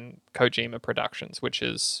bigger than Kojima Productions, which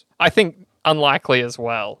is, I think, unlikely as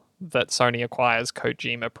well that Sony acquires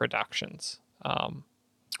Kojima Productions.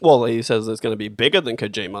 Well, he says it's going to be bigger than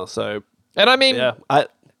Kojima, so... And I mean, yeah,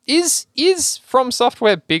 is From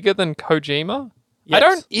Software bigger than Kojima?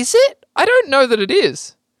 Yes. Is it? I don't know that it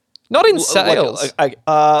is. Not in sales.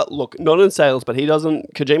 Look, not in sales, but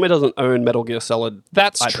Kojima doesn't own Metal Gear Solid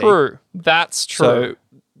That's IP. true. That's true. So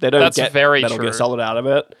they don't That's get very Metal true. Gear Solid out of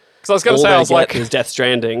it. Because I was going to say, I was like... is Death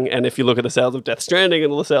Stranding, and if you look at the sales of Death Stranding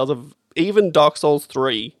and the sales of even Dark Souls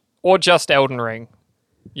 3... Or just Elden Ring.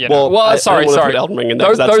 You know. Sorry. Elden Ring in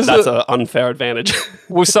there, that's an unfair advantage.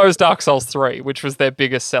 Well, so is Dark Souls 3, which was their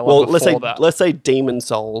biggest seller before that. Let's say Demon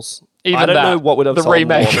Souls. Even I don't know what would have the sold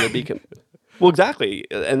remake. more, but it'd be... Well, exactly.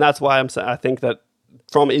 And that's why I'm saying I think that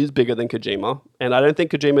From is bigger than Kojima. And I don't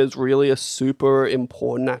think Kojima is really a super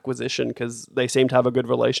important acquisition because they seem to have a good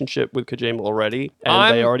relationship with Kojima already.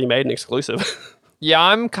 And they already made an exclusive. Yeah,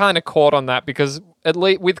 I'm kind of caught on that because at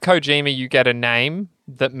least with Kojima, you get a name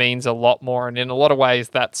that means a lot more. And in a lot of ways,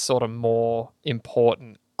 that's sort of more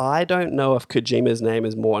important. I don't know if Kojima's name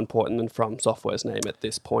is more important than From Software's name at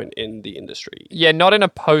this point in the industry. Yeah, not in a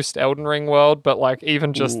post-Elden Ring world, but like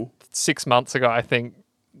even just 6 months ago, I think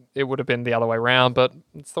it would have been the other way around, but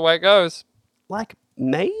it's the way it goes. Like,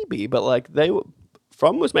 maybe, but like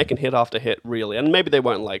From was making hit after hit, really. And maybe they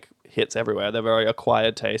weren't like hits everywhere. They're very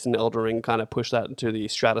acquired taste, and Elden Ring kind of pushed that into the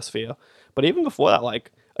stratosphere. But even before that,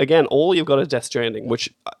 like, again, all you've got is Death Stranding,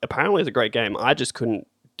 which apparently is a great game. I just couldn't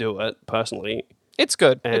do it, personally. It's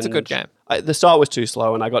good. And it's a good game. The start was too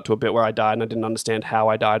slow, and I got to a bit where I died, and I didn't understand how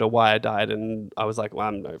I died or why I died, and I was like, well,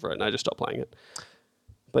 I'm over it, and I just stopped playing it.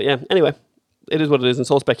 But yeah, anyway, it is what it is.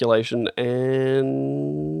 It's all speculation,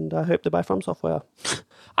 and I hope to buy From Software.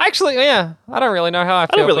 Actually, yeah, I don't really know how I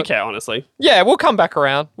feel. I don't really care, honestly. Yeah, we'll come back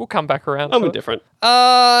around. I'm indifferent.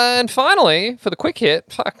 And finally, for the quick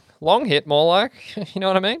hit, long hit more like, you know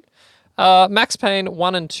what I mean? Max Payne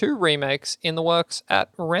 1 and 2 remakes in the works at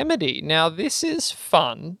Remedy. Now, this is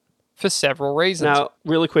fun for several reasons. Now,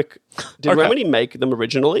 really quick, did Remedy make them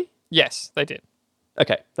originally? Yes, they did.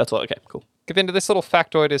 Okay, that's all. Okay, cool. Give into this little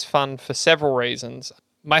factoid is fun for several reasons.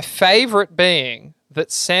 My favorite being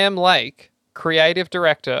that Sam Lake, creative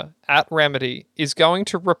director at Remedy, is going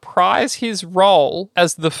to reprise his role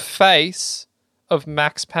as the face of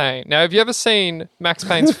Max Payne. Now, have you ever seen Max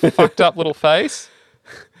Payne's fucked up little face?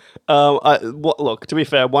 Look, to be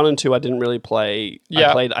fair, 1 and 2 I didn't really play.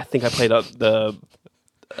 Yeah. I think I played like the,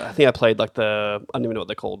 I don't even know what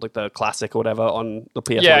they're called, like the classic or whatever on the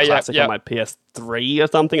PS1 classic on my PS3 or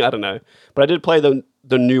something. I don't know. But I did play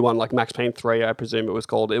the new one, like Max Payne 3, I presume it was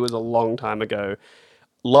called. It was a long time ago.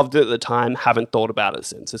 Loved it at the time, haven't thought about it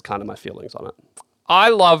since, is kind of my feelings on it. I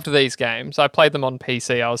loved these games. I played them on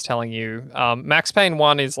PC, I was telling you. Max Payne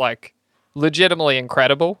 1 is like legitimately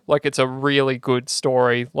incredible. Like, it's a really good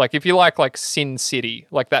story. Like, if you like Sin City,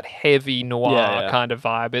 like that heavy noir kind of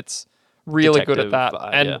vibe, it's really good at that.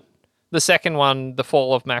 Vibe, and the second one, The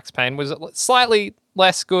Fall of Max Payne, was slightly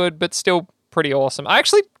less good, but still pretty awesome. I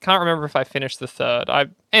actually can't remember if I finished the third.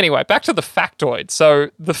 Anyway, back to the factoid.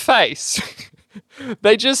 So, the face...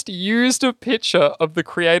 They just used a picture of the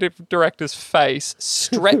creative director's face,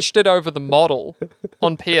 stretched it over the model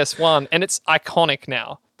on PS1, and it's iconic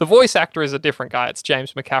now. The voice actor is a different guy. It's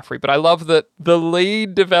James McCaffrey. But I love that the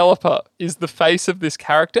lead developer is the face of this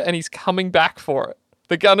character, and he's coming back for it.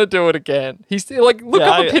 They're going to do it again. He's like, look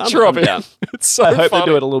at the picture of him. It's so I hope funny.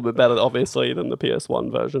 they do it a little bit better, obviously, than the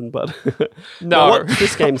PS1 version. But no. What's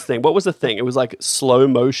this game's thing? What was the thing? It was like slow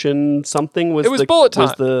motion something? It was bullet time.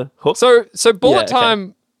 Was the hook? So bullet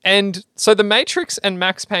time... And so The Matrix and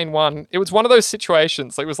Max Payne 1, it was one of those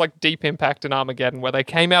situations, like it was like Deep Impact and Armageddon, where they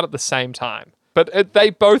came out at the same time. But they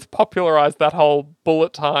both popularized that whole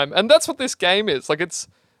bullet time. And that's what this game is. Like, it's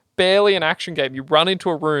barely an action game. You run into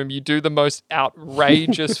a room, you do the most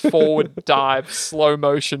outrageous forward dive, slow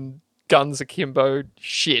motion, guns akimbo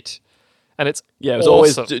shit. And it's it was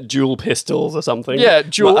awesome. always dual pistols or something. Yeah,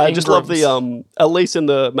 dual I just love Ingrams. at least in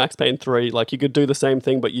the Max Payne 3, like you could do the same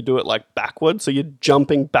thing, but you do it like backwards. So you're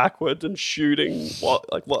jumping backwards and shooting. What?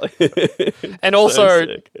 And also,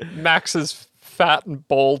 Max is fat and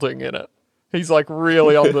balding in it. He's like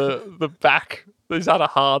really on the back. He's had a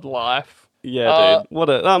hard life. Yeah,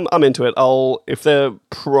 dude. I'm into it. If they're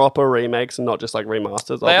proper remakes and not just like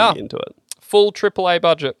remasters, I'll be into it. Full AAA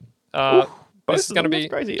budget. This is going to be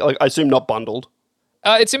crazy. Like, I assume not bundled.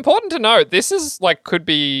 It's important to note this is like could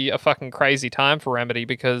be a fucking crazy time for Remedy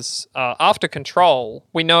because after Control,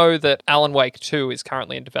 we know that Alan Wake 2 is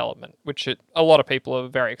currently in development, which a lot of people are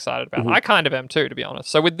very excited about. I kind of am too, to be honest.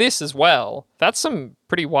 So with this as well, that's some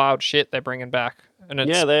pretty wild shit they're bringing back. And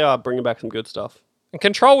Yeah, they are bringing back some good stuff. And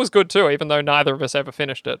Control was good too, even though neither of us ever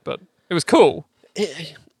finished it, but it was cool.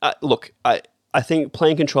 Look, I think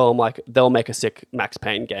playing Control, I'm like, they'll make a sick Max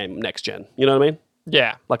Payne game next gen. You know what I mean?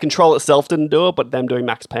 Yeah. Like, Control itself didn't do it, but them doing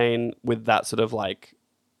Max Payne with that sort of, like,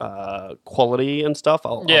 quality and stuff,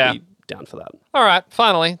 I'll be down for that. All right,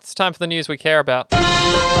 finally, it's time for the news we care about.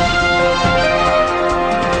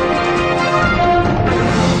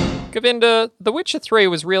 Govinda, The Witcher 3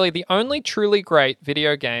 was really the only truly great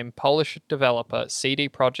video game Polish developer CD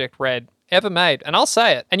Projekt Red ever made, and I'll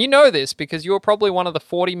say it. And you know this because you were probably one of the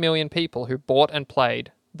 40 million people who bought and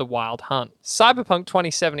played The Wild Hunt. Cyberpunk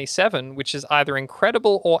 2077, which is either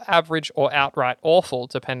incredible or average or outright awful,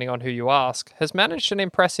 depending on who you ask, has managed an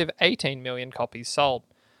impressive 18 million copies sold.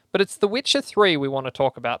 But it's The Witcher 3 we want to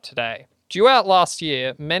talk about today. Due out last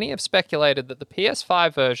year, many have speculated that the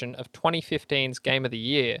PS5 version of 2015's Game of the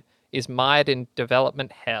Year is mired in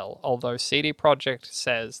development hell, although CD Projekt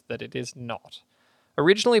says that it is not.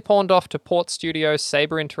 Originally pawned off to port studio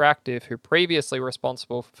Saber Interactive, who previously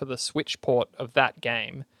responsible for the Switch port of that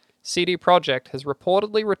game, CD Projekt has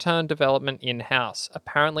reportedly returned development in-house,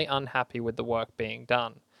 apparently unhappy with the work being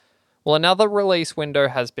done. Well, another release window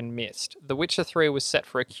has been missed. The Witcher 3 was set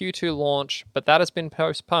for a Q2 launch, but that has been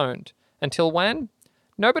postponed. Until when?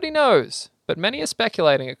 Nobody knows, but many are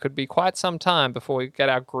speculating it could be quite some time before we get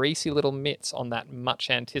our greasy little mitts on that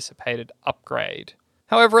much-anticipated upgrade.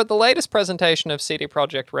 However, at the latest presentation of CD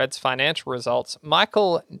Projekt Red's financial results,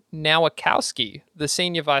 Michael Nowakowski, the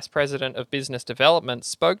Senior Vice President of Business Development,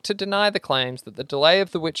 spoke to deny the claims that the delay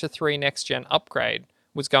of the Witcher 3 next-gen upgrade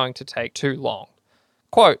was going to take too long.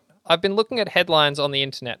 Quote, "I've been looking at headlines on the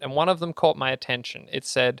internet and one of them caught my attention. It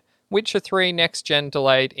said, Witcher 3 next-gen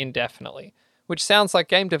delayed indefinitely, which sounds like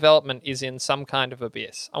game development is in some kind of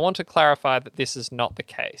abyss. I want to clarify that this is not the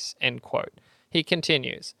case." End quote. He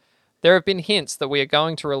continues, "There have been hints that we are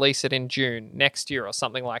going to release it in June next year or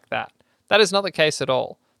something like that. That is not the case at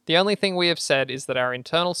all. The only thing we have said is that our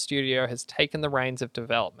internal studio has taken the reins of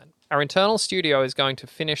development. Our internal studio is going to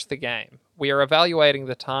finish the game. We are evaluating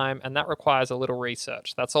the time, and that requires a little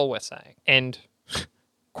research. That's all we're saying." End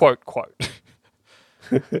quote.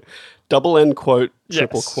 Double end quote,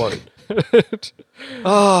 triple quote.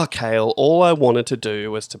 Kale, all I wanted to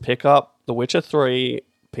do was to pick up The Witcher 3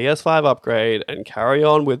 PS5 upgrade and carry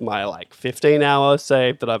on with my 15-hour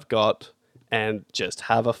save that I've got and just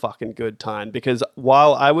have a fucking good time. Because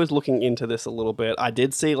while I was looking into this a little bit, I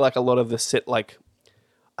did see a lot of the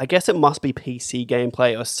I guess it must be PC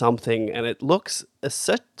gameplay or something, and it looks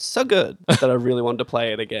so good that I really wanted to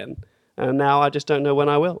play it again. And now I just don't know when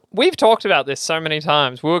I will. We've talked about this so many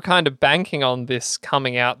times. We were kind of banking on this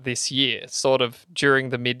coming out this year, sort of during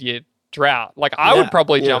the mid-year drought. I would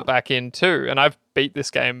probably jump back in too, and I've beat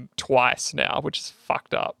this game twice now, which is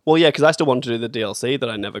fucked up. Well, yeah, because I still wanted to do the DLC that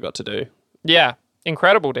I never got to do. Yeah,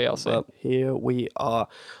 incredible DLC. But here we are.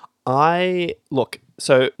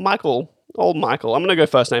 So Michael, I'm going to go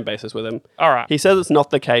first name basis with him. All right. He says it's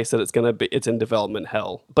not the case that it's in development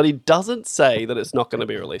hell, but he doesn't say that it's not going to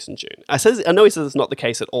be released in June. I know he says it's not the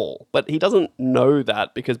case at all, but he doesn't know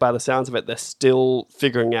that because by the sounds of it, they're still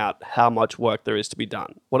figuring out how much work there is to be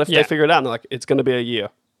done. What if they figure it out and they're like, it's going to be a year?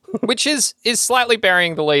 Which is slightly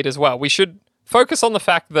burying the lead as well. We should focus on the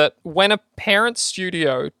fact that when a parent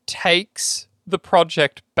studio takes the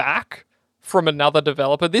project back from another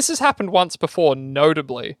developer, this has happened once before,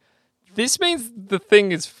 notably. This means the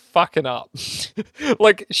thing is fucking up.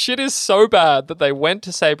 Shit is so bad that they went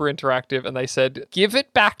to Saber Interactive and they said, give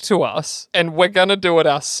it back to us and we're going to do it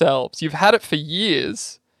ourselves. You've had it for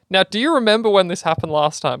years. Now, do you remember when this happened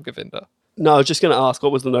last time, Govinda? No, I was just going to ask,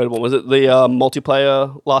 what was the notable one? Was it the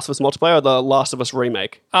Last of Us multiplayer or the Last of Us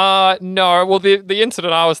remake? No. Well, the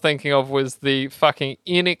incident I was thinking of was the fucking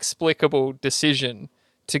inexplicable decision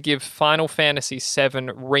to give Final Fantasy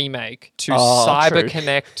VII Remake to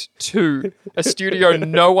CyberConnect 2, a studio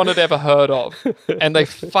no one had ever heard of. And they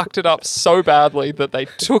fucked it up so badly that they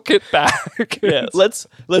took it back. Yeah, let's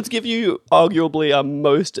give you arguably our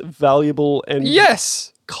most valuable and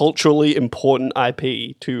culturally important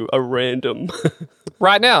IP to a random.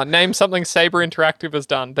 Right now, name something Saber Interactive has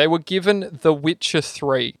done. They were given The Witcher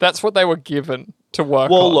 3. That's what they were given to work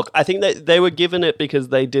on. Well, look, I think that they were given it because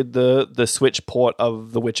they did the Switch port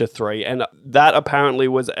of The Witcher 3, and that apparently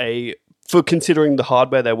was a for considering the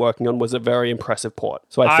hardware they're working on, was a very impressive port.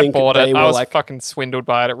 So I think bought they it. were I was like, fucking swindled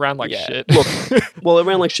by it. It ran like shit. Look, well, it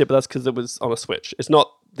ran like shit, but that's because it was on a Switch. It's not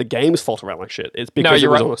the game's fault it ran like shit. It's because it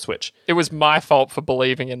was on a Switch. It was my fault for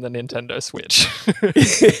believing in the Nintendo Switch.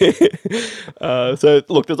 So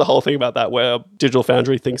look, there's a whole thing about that where Digital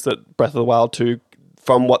Foundry thinks that Breath of the Wild 2,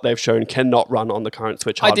 from what they've shown, cannot run on the current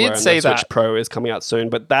Switch hardware. I did see and that. Switch Pro is coming out soon,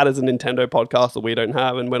 but that is a Nintendo podcast that we don't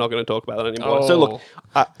have, and we're not going to talk about it anymore. So look,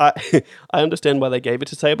 I understand why they gave it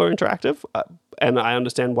to Saber Interactive, and I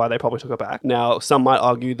understand why they probably took it back. Now, some might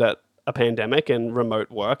argue that a pandemic and remote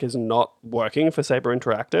work is not working for Saber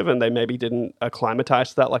Interactive, and they maybe didn't acclimatize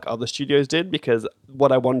to that like other studios did, because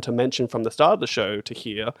what I wanted to mention from the start of the show to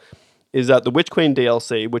here is that the Witch Queen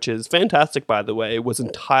DLC, which is fantastic, by the way, was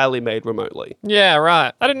entirely made remotely. Yeah,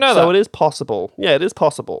 right. I didn't know that. So it is possible. Yeah, it is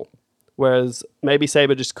possible. Whereas maybe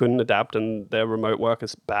Saber just couldn't adapt and their remote work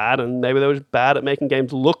is bad, and maybe they were just bad at making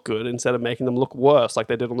games look good instead of making them look worse like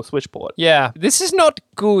they did on the Switch port. Yeah, this is not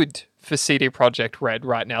good for CD Projekt Red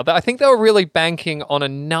right now. I think they were really banking on a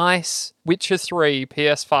nice Witcher 3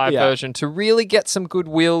 PS5 version to really get some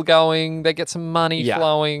goodwill going. They get some money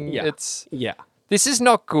flowing. This is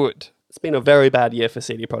not good. It's been a very bad year for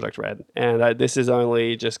CD Projekt Red, and this is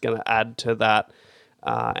only just going to add to that.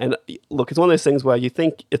 And look, it's one of those things where you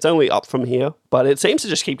think it's only up from here, but it seems to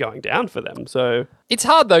just keep going down for them. So it's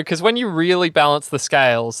hard though, because when you really balance the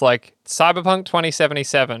scales, like Cyberpunk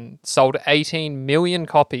 2077 sold 18 million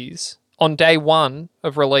copies on day one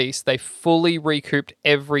of release. They fully recouped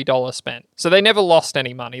every dollar spent, so they never lost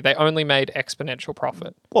any money. They only made exponential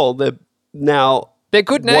profit. Well, their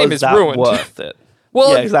good name is ruined. Worth it?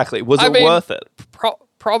 Well, yeah, exactly. Was it worth it?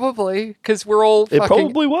 Probably, because we're all it fucking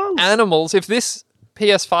probably was. Animals. If this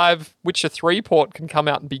PS5 Witcher 3 port can come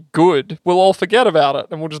out and be good, we'll all forget about it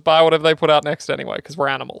and we'll just buy whatever they put out next anyway, because we're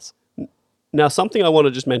animals. Now, something I want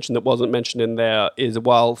to just mention that wasn't mentioned in there is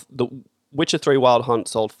while the Witcher 3 Wild Hunt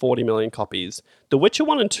sold 40 million copies, The Witcher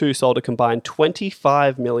 1 and 2 sold a combined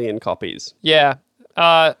 25 million copies. Yeah.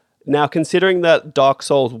 Now, considering that Dark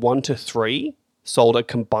Souls 1 to 3 sold a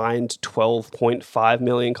combined 12.5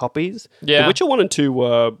 million copies. Yeah. The Witcher 1 and 2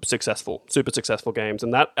 were successful, super successful games,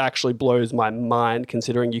 and that actually blows my mind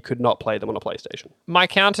considering you could not play them on a PlayStation. My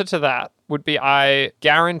counter to that would be I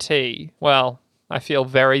guarantee, well, I feel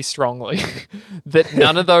very strongly that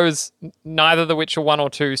none of those, neither The Witcher 1 or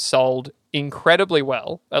 2 sold incredibly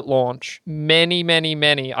well at launch.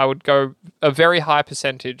 Many, I would go a very high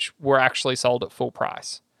percentage were actually sold at full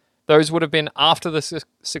price. Those would have been after the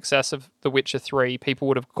success of The Witcher 3. People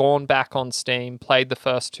would have gone back on Steam, played the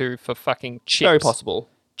first two for fucking chips. Very possible.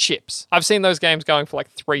 Chips. I've seen those games going for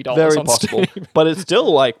like $3 Very on possible. Steam. But it's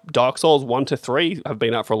still like Dark Souls 1 to 3 have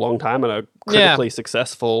been out for a long time and are critically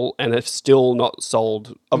successful and have still not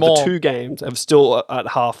sold. Of More. the two games, have still at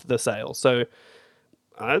half the sales. So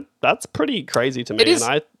that's pretty crazy to me.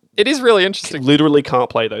 It is really interesting. Literally can't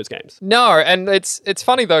play those games. No, and it's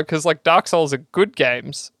funny though, because like Dark Souls are good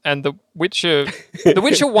games, and The Witcher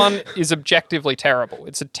 1 is objectively terrible.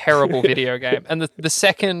 It's a terrible video game. And the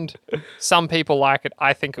second some people like it,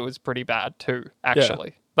 I think it was pretty bad too, actually.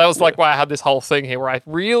 Yeah. That was like why I had this whole thing here where I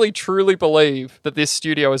really truly believe that this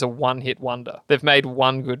studio is a one-hit wonder. They've made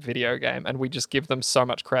one good video game and we just give them so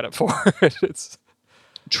much credit for it. It's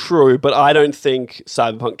true, but I don't think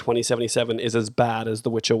Cyberpunk 2077 is as bad as The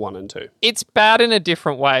Witcher 1 and 2. It's bad in a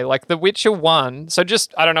different way. Like The Witcher 1, so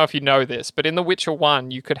just, I don't know if you know this, but in The Witcher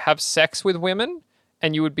 1, you could have sex with women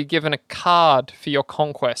and you would be given a card for your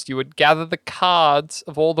conquest. You would gather the cards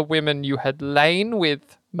of all the women you had lain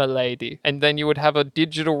with, milady, and then you would have a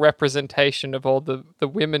digital representation of all the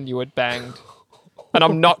women you had banged. And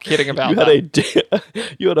I'm not kidding about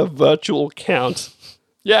that. You had a virtual count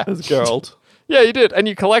as Geralt. Yeah, you did, and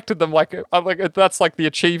you collected them like that's like the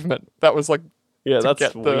achievement. That was like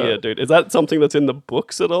that's weird, dude. Is that something that's in the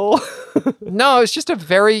books at all? No, it's just a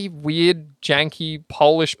very weird, janky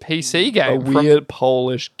Polish PC game. A weird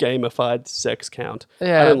Polish gamified sex count.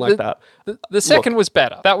 Yeah, I didn't like that. The second was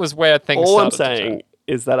better. That was where things. All I'm saying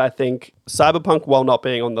is that I think Cyberpunk, while not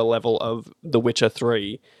being on the level of The Witcher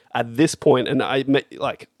 3, at this point, and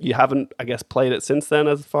you haven't, I guess, played it since then,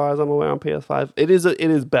 as far as I'm aware, on PS5. It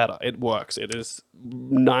is better. It works. It is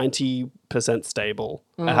 90% stable.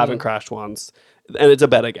 I haven't crashed once, and it's a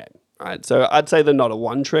better game. Right, so I'd say they're not a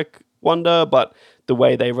one-trick wonder, but the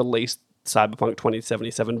way they released Cyberpunk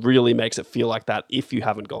 2077 really makes it feel like that if you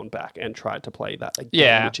haven't gone back and tried to play that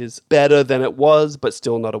again, which is better than it was, but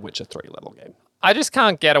still not a Witcher 3 level game. I just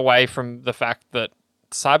can't get away from the fact that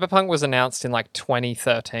Cyberpunk was announced in like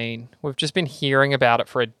 2013. We've just been hearing about it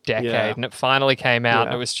for a decade and it finally came out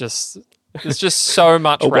and it was just There's just so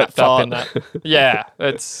much wet wrapped up in fart. that. Yeah,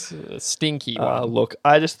 it's a stinky one. Look,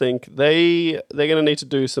 I just think they're going to need to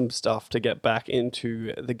do some stuff to get back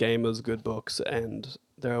into the gamers' good books, and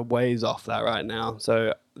they're ways off that right now.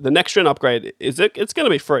 So the next gen upgrade it's going to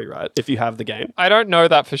be free, right? If you have the game, I don't know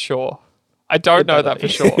that for sure. I don't know that better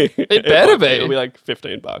for sure. be. It better be. It'll be like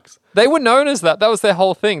 $15. They were known as that. That was their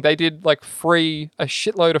whole thing. They did like a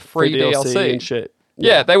shitload of free DLC. and shit.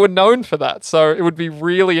 Yeah, they were known for that. So it would be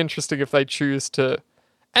really interesting if they choose to.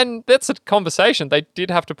 And that's a conversation. They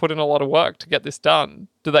did have to put in a lot of work to get this done.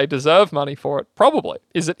 Do they deserve money for it? Probably.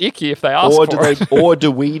 Is it icky if they ask for it? Or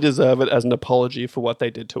do we deserve it as an apology for what they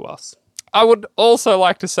did to us? I would also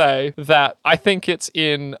like to say that I think it's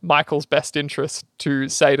in Michael's best interest to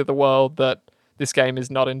say to the world that this game is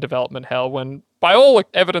not in development hell, when by all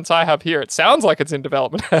evidence I have here, it sounds like it's in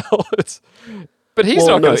development hell. But he's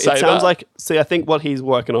not going to say that. It sounds like, see, I think what he's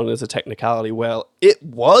working on is a technicality. Well, it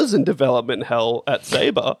was in development hell at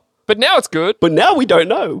Saber. But now it's good. But now we don't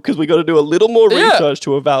know because we got to do a little more Yeah. research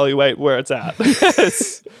to evaluate where it's at.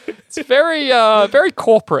 Yes. It's very, very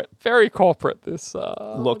corporate. Very corporate, this.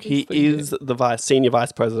 Look, this he thing here. is the senior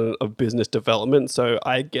vice president of business development, so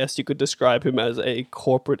I guess you could describe him as a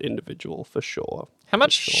corporate individual for sure. How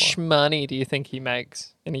much money do you think he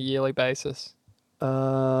makes in a yearly basis?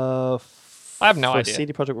 I have no idea.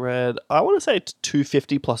 CD Projekt Red, I want to say it's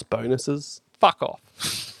 250 plus bonuses. Fuck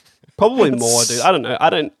off. Probably more, dude. I don't know. I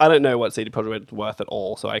don't know what CD Projekt Red is worth at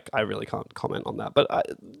all, so I really can't comment on that. But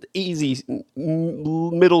easy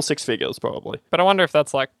middle six figures probably. But I wonder if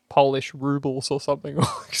that's like Polish rubles or something, or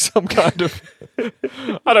some kind of.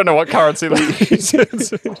 I don't know what currency that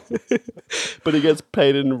is. But he gets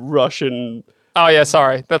paid in Russian. Oh yeah,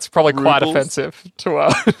 sorry. That's probably quite Rubles? offensive to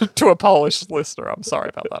a Polish listener. I'm sorry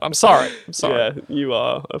about that. I'm sorry. Yeah, you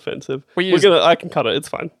are offensive. We I can cut it. It's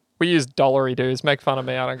fine. We use dollary dues. Make fun of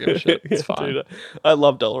me. I don't give a shit. It's Yeah, fine. dude, I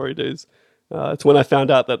love dollary dues. It's when I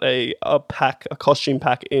found out that a costume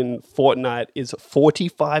pack in Fortnite is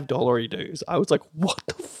 $45 dues. I was like, what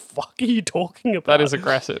the fuck are you talking about? That is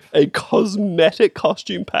aggressive. A cosmetic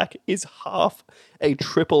costume pack is half a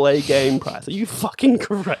AAA game price. Are you fucking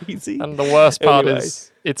crazy? And the worst part Anyway.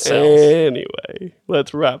 is it sells. Anyway,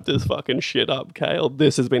 let's wrap this fucking shit up, Kale.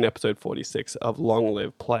 This has been episode 46 of Long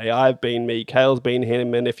Live Play. I've been me, Kale's been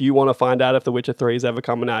him, and if you want to find out if The Witcher 3 is ever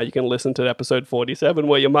coming out, you can listen to episode 47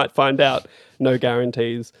 where you might find out. No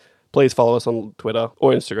guarantees. Please follow us on Twitter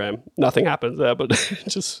or Instagram. Nothing happens there, but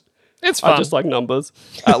It's fun. I just like numbers.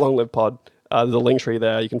 At Long Live Pod. There's a link tree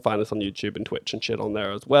there. You can find us on YouTube and Twitch and shit on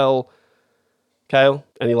there as well. Kale,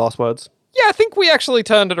 any last words? Yeah, I think we actually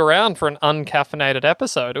turned it around for an uncaffeinated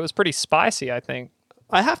episode. It was pretty spicy, I think.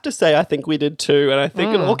 I have to say, I think we did too, and I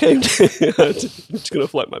think it all came to... I'm just going to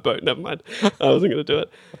float my boat, never mind. I wasn't going to do it.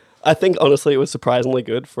 I think, honestly, it was surprisingly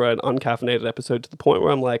good for an uncaffeinated episode to the point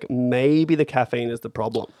where I'm like, maybe the caffeine is the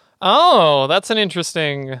problem. Oh, that's an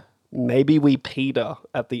interesting... Maybe we peter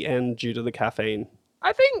at the end due to the caffeine.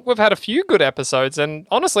 I think we've had a few good episodes, and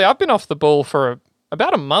honestly, I've been off the bull for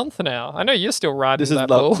about a month now. I know you're still riding that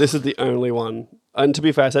bull. This is the only one. And to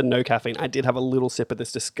be fair, I said no caffeine. I did have a little sip of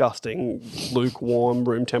this disgusting, lukewarm,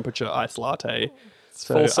 room temperature iced latte.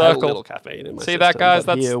 So full I had a circle. little caffeine in my See that, system, guys?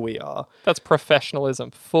 but That's- here we are. That's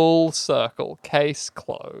professionalism. Full circle. Case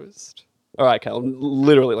closed. All right, Cal.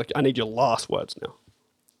 Literally, like, I need your last words now.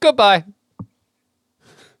 Goodbye.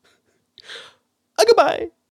 Goodbye.